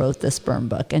her wrote this burn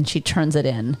book, and she turns it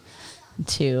in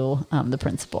to the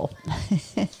principal.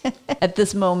 At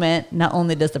this moment, not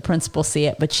only does the principal see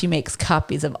it, but she makes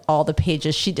copies of all the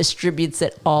pages. She distributes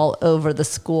it all over the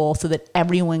school so that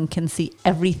everyone can see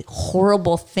every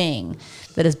horrible thing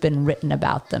that has been written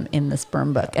about them in this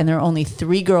burn book. And there are only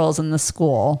 3 girls in the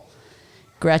school,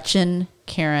 Gretchen,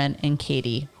 Karen, and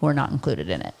Katie, who are not included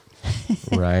in it.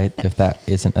 right? If that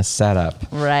isn't a setup.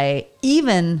 Right.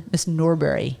 Even Miss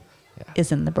Norbury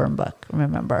is in the burn book,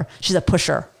 remember? She's a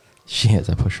pusher. She is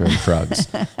a pusher of drugs.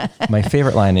 My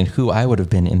favorite line, and who I would have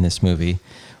been in this movie,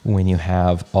 when you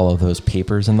have all of those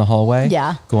papers in the hallway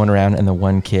going around, and the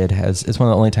one kid it's one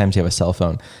of the only times you have a cell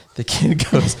phone. The kid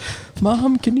goes,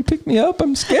 "Mom, can you pick me up?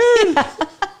 I'm scared."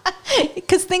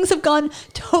 Because things have gone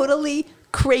totally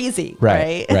crazy,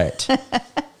 right? Right.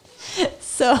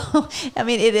 So, I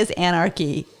mean, it is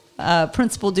anarchy.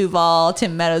 Principal Duval,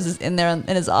 Tim Meadows, is in there in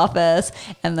his office,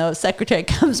 and the secretary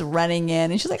comes running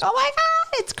in, and she's like, "Oh my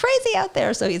God, it's crazy out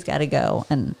there!" So he's got to go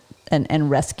and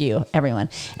rescue everyone,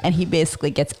 and he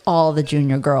basically gets all the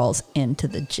junior girls into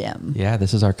the gym. Yeah,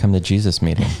 this is our come to Jesus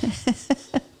meeting.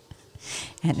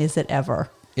 And is it ever?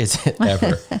 Is it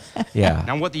ever? Yeah.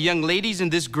 Now, what the young ladies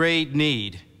in this grade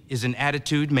need is an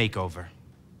attitude makeover,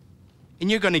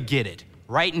 and you're gonna get it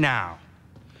right now.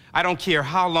 I don't care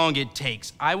how long it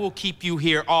takes. I will keep you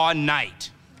here all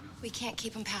night. We can't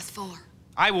keep him past 4.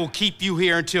 I will keep you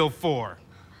here until 4.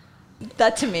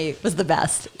 That to me was the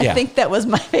best. Yeah. I think that was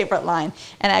my favorite line.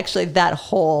 And actually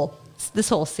this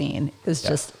whole scene is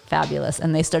just fabulous.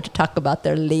 And they start to talk about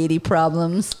their lady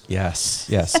problems. Yes.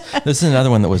 This is another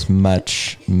one that was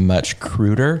much, much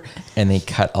cruder, and they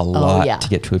cut a lot to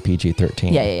get to a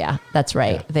PG-13. Yeah. That's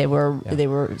right. Yeah. They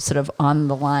were sort of on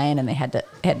the line, and they had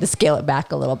to scale it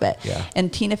back a little bit. Yeah.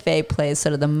 And Tina Fey plays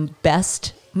sort of the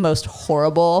best, most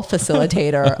horrible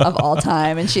facilitator of all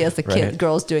time, and she has the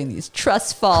girls doing these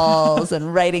trust falls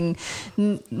and writing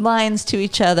lines to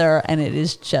each other, and it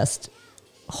is just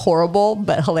horrible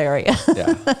but hilarious.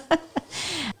 Yeah.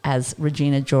 As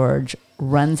Regina George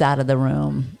runs out of the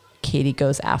room, Katie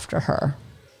goes after her,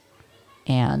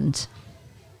 and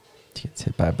she gets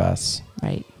hit by a bus.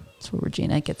 Right. So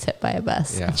Regina gets hit by a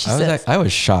bus. Yeah, And I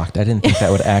was shocked. I didn't think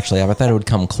that would actually happen. I thought it would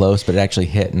come close, but it actually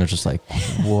hit, and it was just like,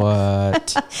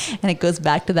 what? And it goes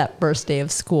back to that first day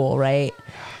of school, right?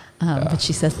 But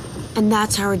she says, and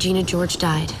that's how Regina George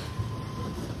died.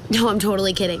 No, I'm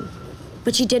totally kidding.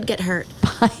 But she did get hurt.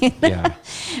 Yeah.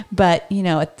 But,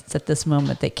 it's at this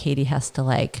moment that Katie has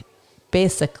to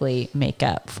basically make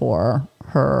up for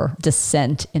her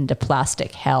descent into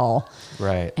plastic hell.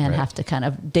 Right. And have to kind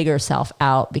of dig herself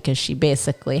out, because she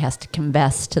basically has to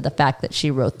confess to the fact that she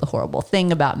wrote the horrible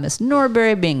thing about Miss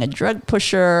Norbury being a drug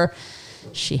pusher.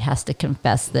 She has to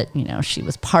confess that, she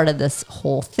was part of this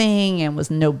whole thing and was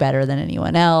no better than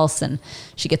anyone else. And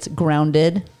she gets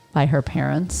grounded by her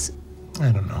parents.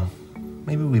 I don't know.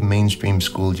 Maybe we mainstream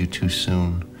schooled you too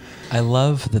soon. I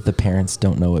love that the parents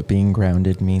don't know what being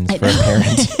grounded means for a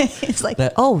parent. It's like,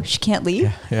 she can't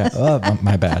leave? Yeah. Oh,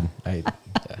 my bad. That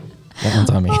one's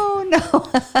on me. Oh,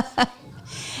 no.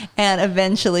 And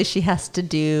eventually she has to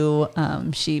do,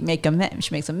 she makes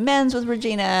amends with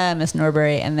Regina, Miss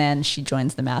Norbury, and then she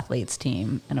joins the Mathletes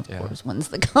team and, of course, wins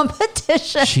the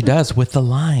competition. She does, with the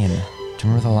line. Do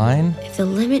you remember the line? If the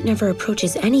limit never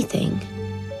approaches anything,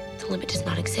 the limit does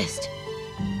not exist.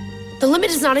 The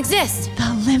limit does not exist.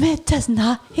 The limit does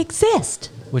not exist.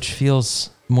 Which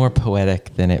feels more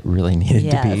poetic than it really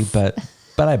needed to be, but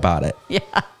I bought it. Yeah.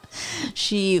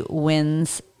 She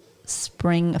wins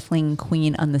Spring Fling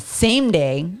Queen on the same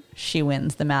day she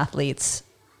wins the Mathletes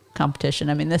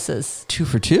competition. I mean, this is 2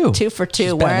 for 2. 2 for 2.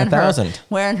 She's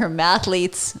wearing her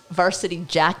Mathletes varsity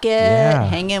jacket,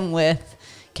 hanging with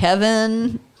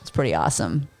Kevin. It's pretty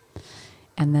awesome.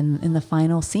 And then in the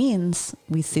final scenes,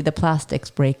 we see the plastics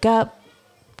break up.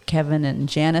 Kevin and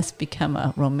Janice become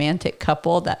a romantic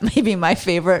couple. That may be my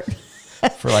favorite.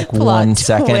 For 1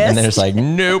 second, twist. and then it's like,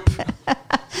 nope.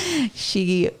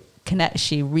 She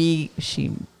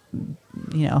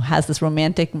has this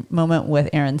romantic moment with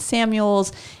Aaron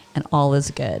Samuels, and all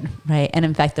is good, right? And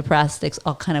in fact, the plastics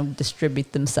all kind of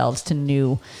distribute themselves to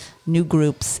new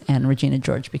groups, and Regina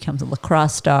George becomes a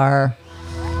lacrosse star.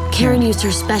 Karen used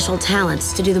her special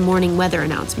talents to do the morning weather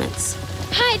announcements.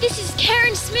 Hi, this is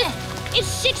Karen Smith. It's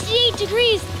 68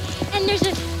 degrees, and there's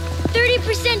a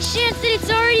 30% chance that it's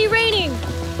already raining.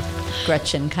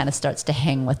 Gretchen kind of starts to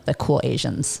hang with the cool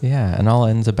Asians. Yeah, and all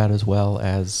ends about as well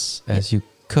as you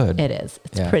could. It is.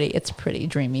 It's pretty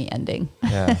dreamy ending.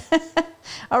 Yeah.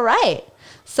 All right.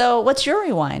 So what's your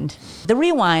rewind? The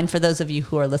rewind, for those of you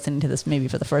who are listening to this maybe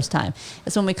for the first time,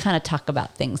 is when we kind of talk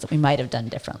about things that we might have done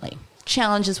differently.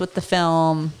 Challenges with the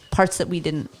film, parts that we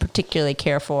didn't particularly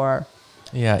care for.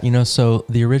 Yeah, so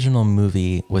the original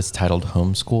movie was titled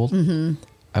Homeschooled. Mm-hmm.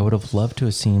 I would have loved to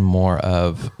have seen more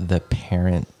of the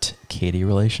parent-Katie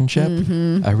relationship.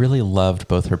 Mm-hmm. I really loved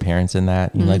both her parents in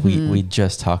that. Like we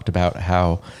just talked about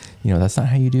how that's not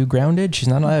how you do Grounded. She's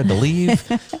not allowed to leave.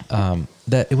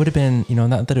 That it would have been,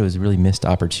 not that it was really missed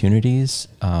opportunities,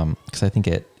 because I think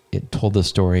it told the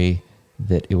story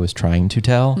that it was trying to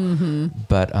tell. Mm-hmm.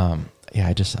 But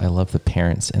I love the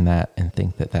parents in that, and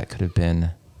think that could have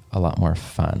been a lot more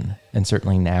fun. And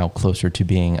certainly now closer to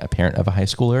being a parent of a high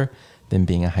schooler than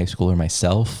being a high schooler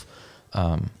myself,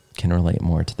 can relate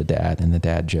more to the dad and the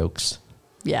dad jokes.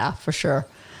 Yeah, for sure.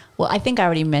 Well, I think I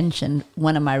already mentioned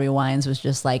one of my rewinds was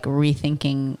just like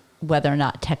rethinking whether or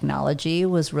not technology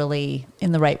was really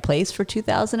in the right place for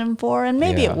 2004. And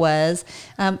maybe it was.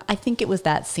 I think it was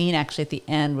that scene actually at the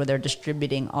end where they're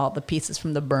distributing all the pieces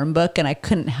from the burn book. And I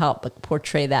couldn't help but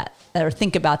portray that or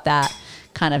think about that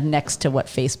kind of next to what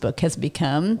Facebook has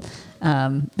become.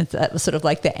 That was sort of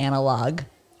like the analog.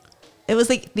 It was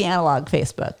like the analog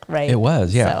Facebook, right? It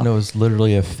was, yeah. So, no, it was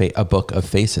literally a book of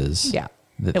faces. Yeah,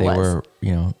 that they were,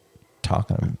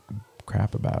 talking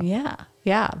crap about. Yeah.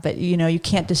 But, you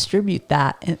can't distribute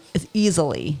that as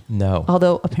easily. No.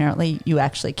 Although apparently you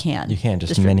actually can. You can,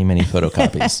 just many, many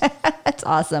photocopies. That's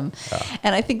awesome. Yeah.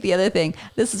 And I think the other thing,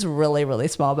 this is really, really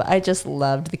small, but I just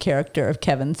loved the character of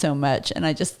Kevin so much. And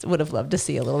I just would have loved to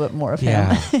see a little bit more of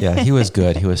him. Yeah, he was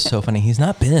good. He was so funny. He's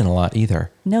not been in a lot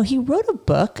either. No, he wrote a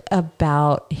book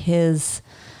about his,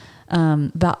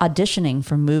 about auditioning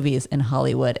for movies in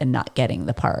Hollywood and not getting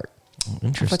the part.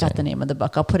 Interesting. I forgot the name of the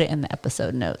book. I'll put it in the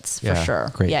episode notes for sure.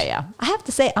 Great. Yeah. I have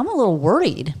to say, I'm a little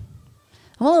worried.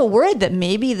 I'm a little worried that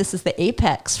maybe this is the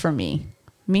apex for me.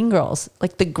 Mean Girls,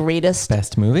 like the greatest.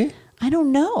 Best movie? I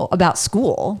don't know. About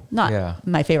school. Not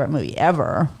my favorite movie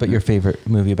ever. But your favorite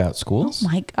movie about schools? Oh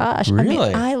my gosh.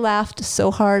 Really? I laughed so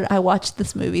hard. I watched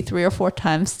this movie 3 or 4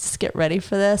 times to get ready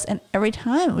for this. And every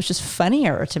time it was just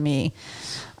funnier to me.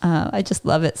 I just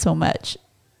love it so much.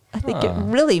 I think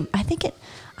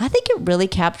it really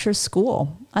captures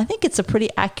school. I think it's a pretty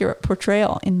accurate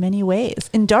portrayal in many ways,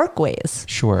 in dark ways.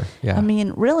 Sure, yeah. I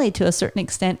mean, really, to a certain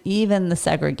extent, even the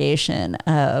segregation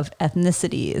of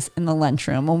ethnicities in the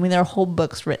lunchroom. I mean, there are whole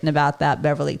books written about that.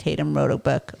 Beverly Tatum wrote a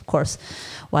book, of course,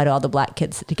 Why Do All the Black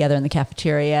Kids Sit Together in the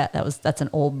Cafeteria? That's an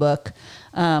old book.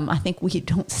 I think we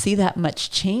don't see that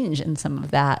much change in some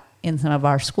of that in some of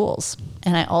our schools.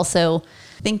 And I also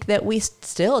think that we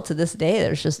still, to this day,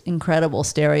 there's just incredible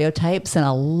stereotypes and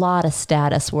a lot of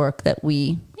status work that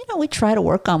we try to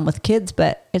work on with kids,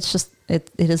 but it's just,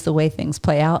 it is the way things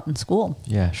play out in school.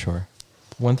 Yeah, sure.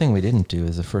 One thing we didn't do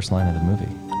is the first line of the movie.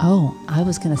 Oh, I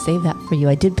was going to save that for you.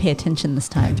 I did pay attention this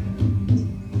time.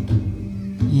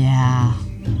 Yeah.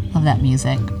 Love that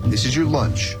music. This is your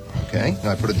lunch, okay?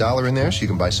 Now I put $1 in there so you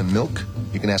can buy some milk.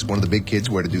 You can ask one of the big kids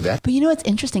where to do that. But what's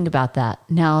interesting about that,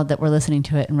 now that we're listening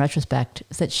to it in retrospect,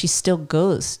 is that she still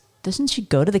goes. Doesn't she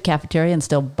go to the cafeteria and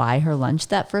still buy her lunch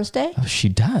that first day? Oh, she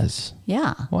does?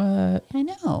 Yeah. What? I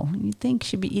know. You'd think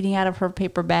she'd be eating out of her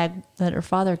paper bag that her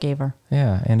father gave her.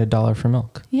 Yeah, and $1 for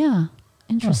milk. Yeah.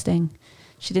 Interesting. Huh.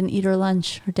 She didn't eat her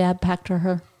lunch. Her dad packed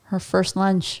her first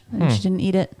lunch, and she didn't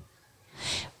eat it.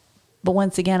 But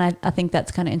once again, I think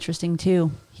that's kind of interesting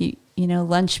too.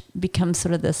 Lunch becomes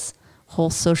sort of this whole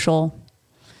social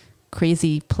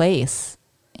crazy place,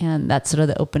 and that's sort of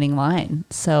the opening line.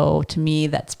 So to me,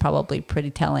 that's probably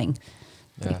pretty telling.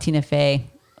 Like Tina Fey,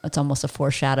 it's almost a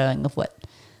foreshadowing of what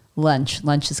lunch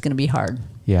is going to be hard.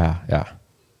 Yeah.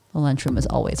 The lunchroom is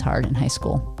always hard in high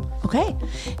school. Okay.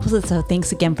 So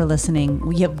thanks again for listening.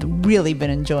 We have really been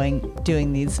enjoying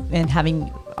doing these and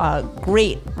having a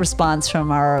great response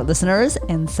from our listeners.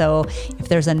 And so if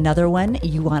there's another one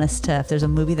you want us to, if there's a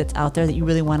movie that's out there that you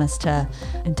really want us to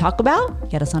talk about,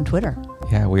 get us on Twitter.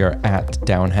 Yeah, we are at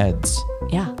Downheads.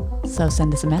 Yeah. So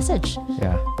send us a message.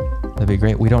 Yeah. That'd be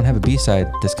great. We don't have a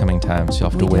B-side this coming time, so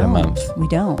you'll have to wait a month. We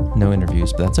don't. No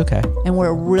interviews, but that's okay. And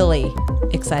we're really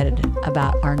excited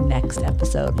about our next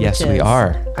episode. Yes, we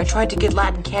are. I tried to get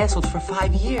Latin canceled for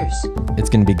 5 years.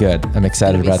 It's going to be good. I'm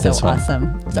excited about this one.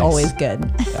 Awesome. It's always good.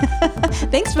 Yeah.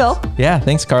 Thanks, Phil. Yeah,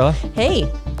 thanks, Carla. Hey,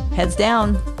 heads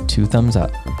down. 2 thumbs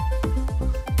up.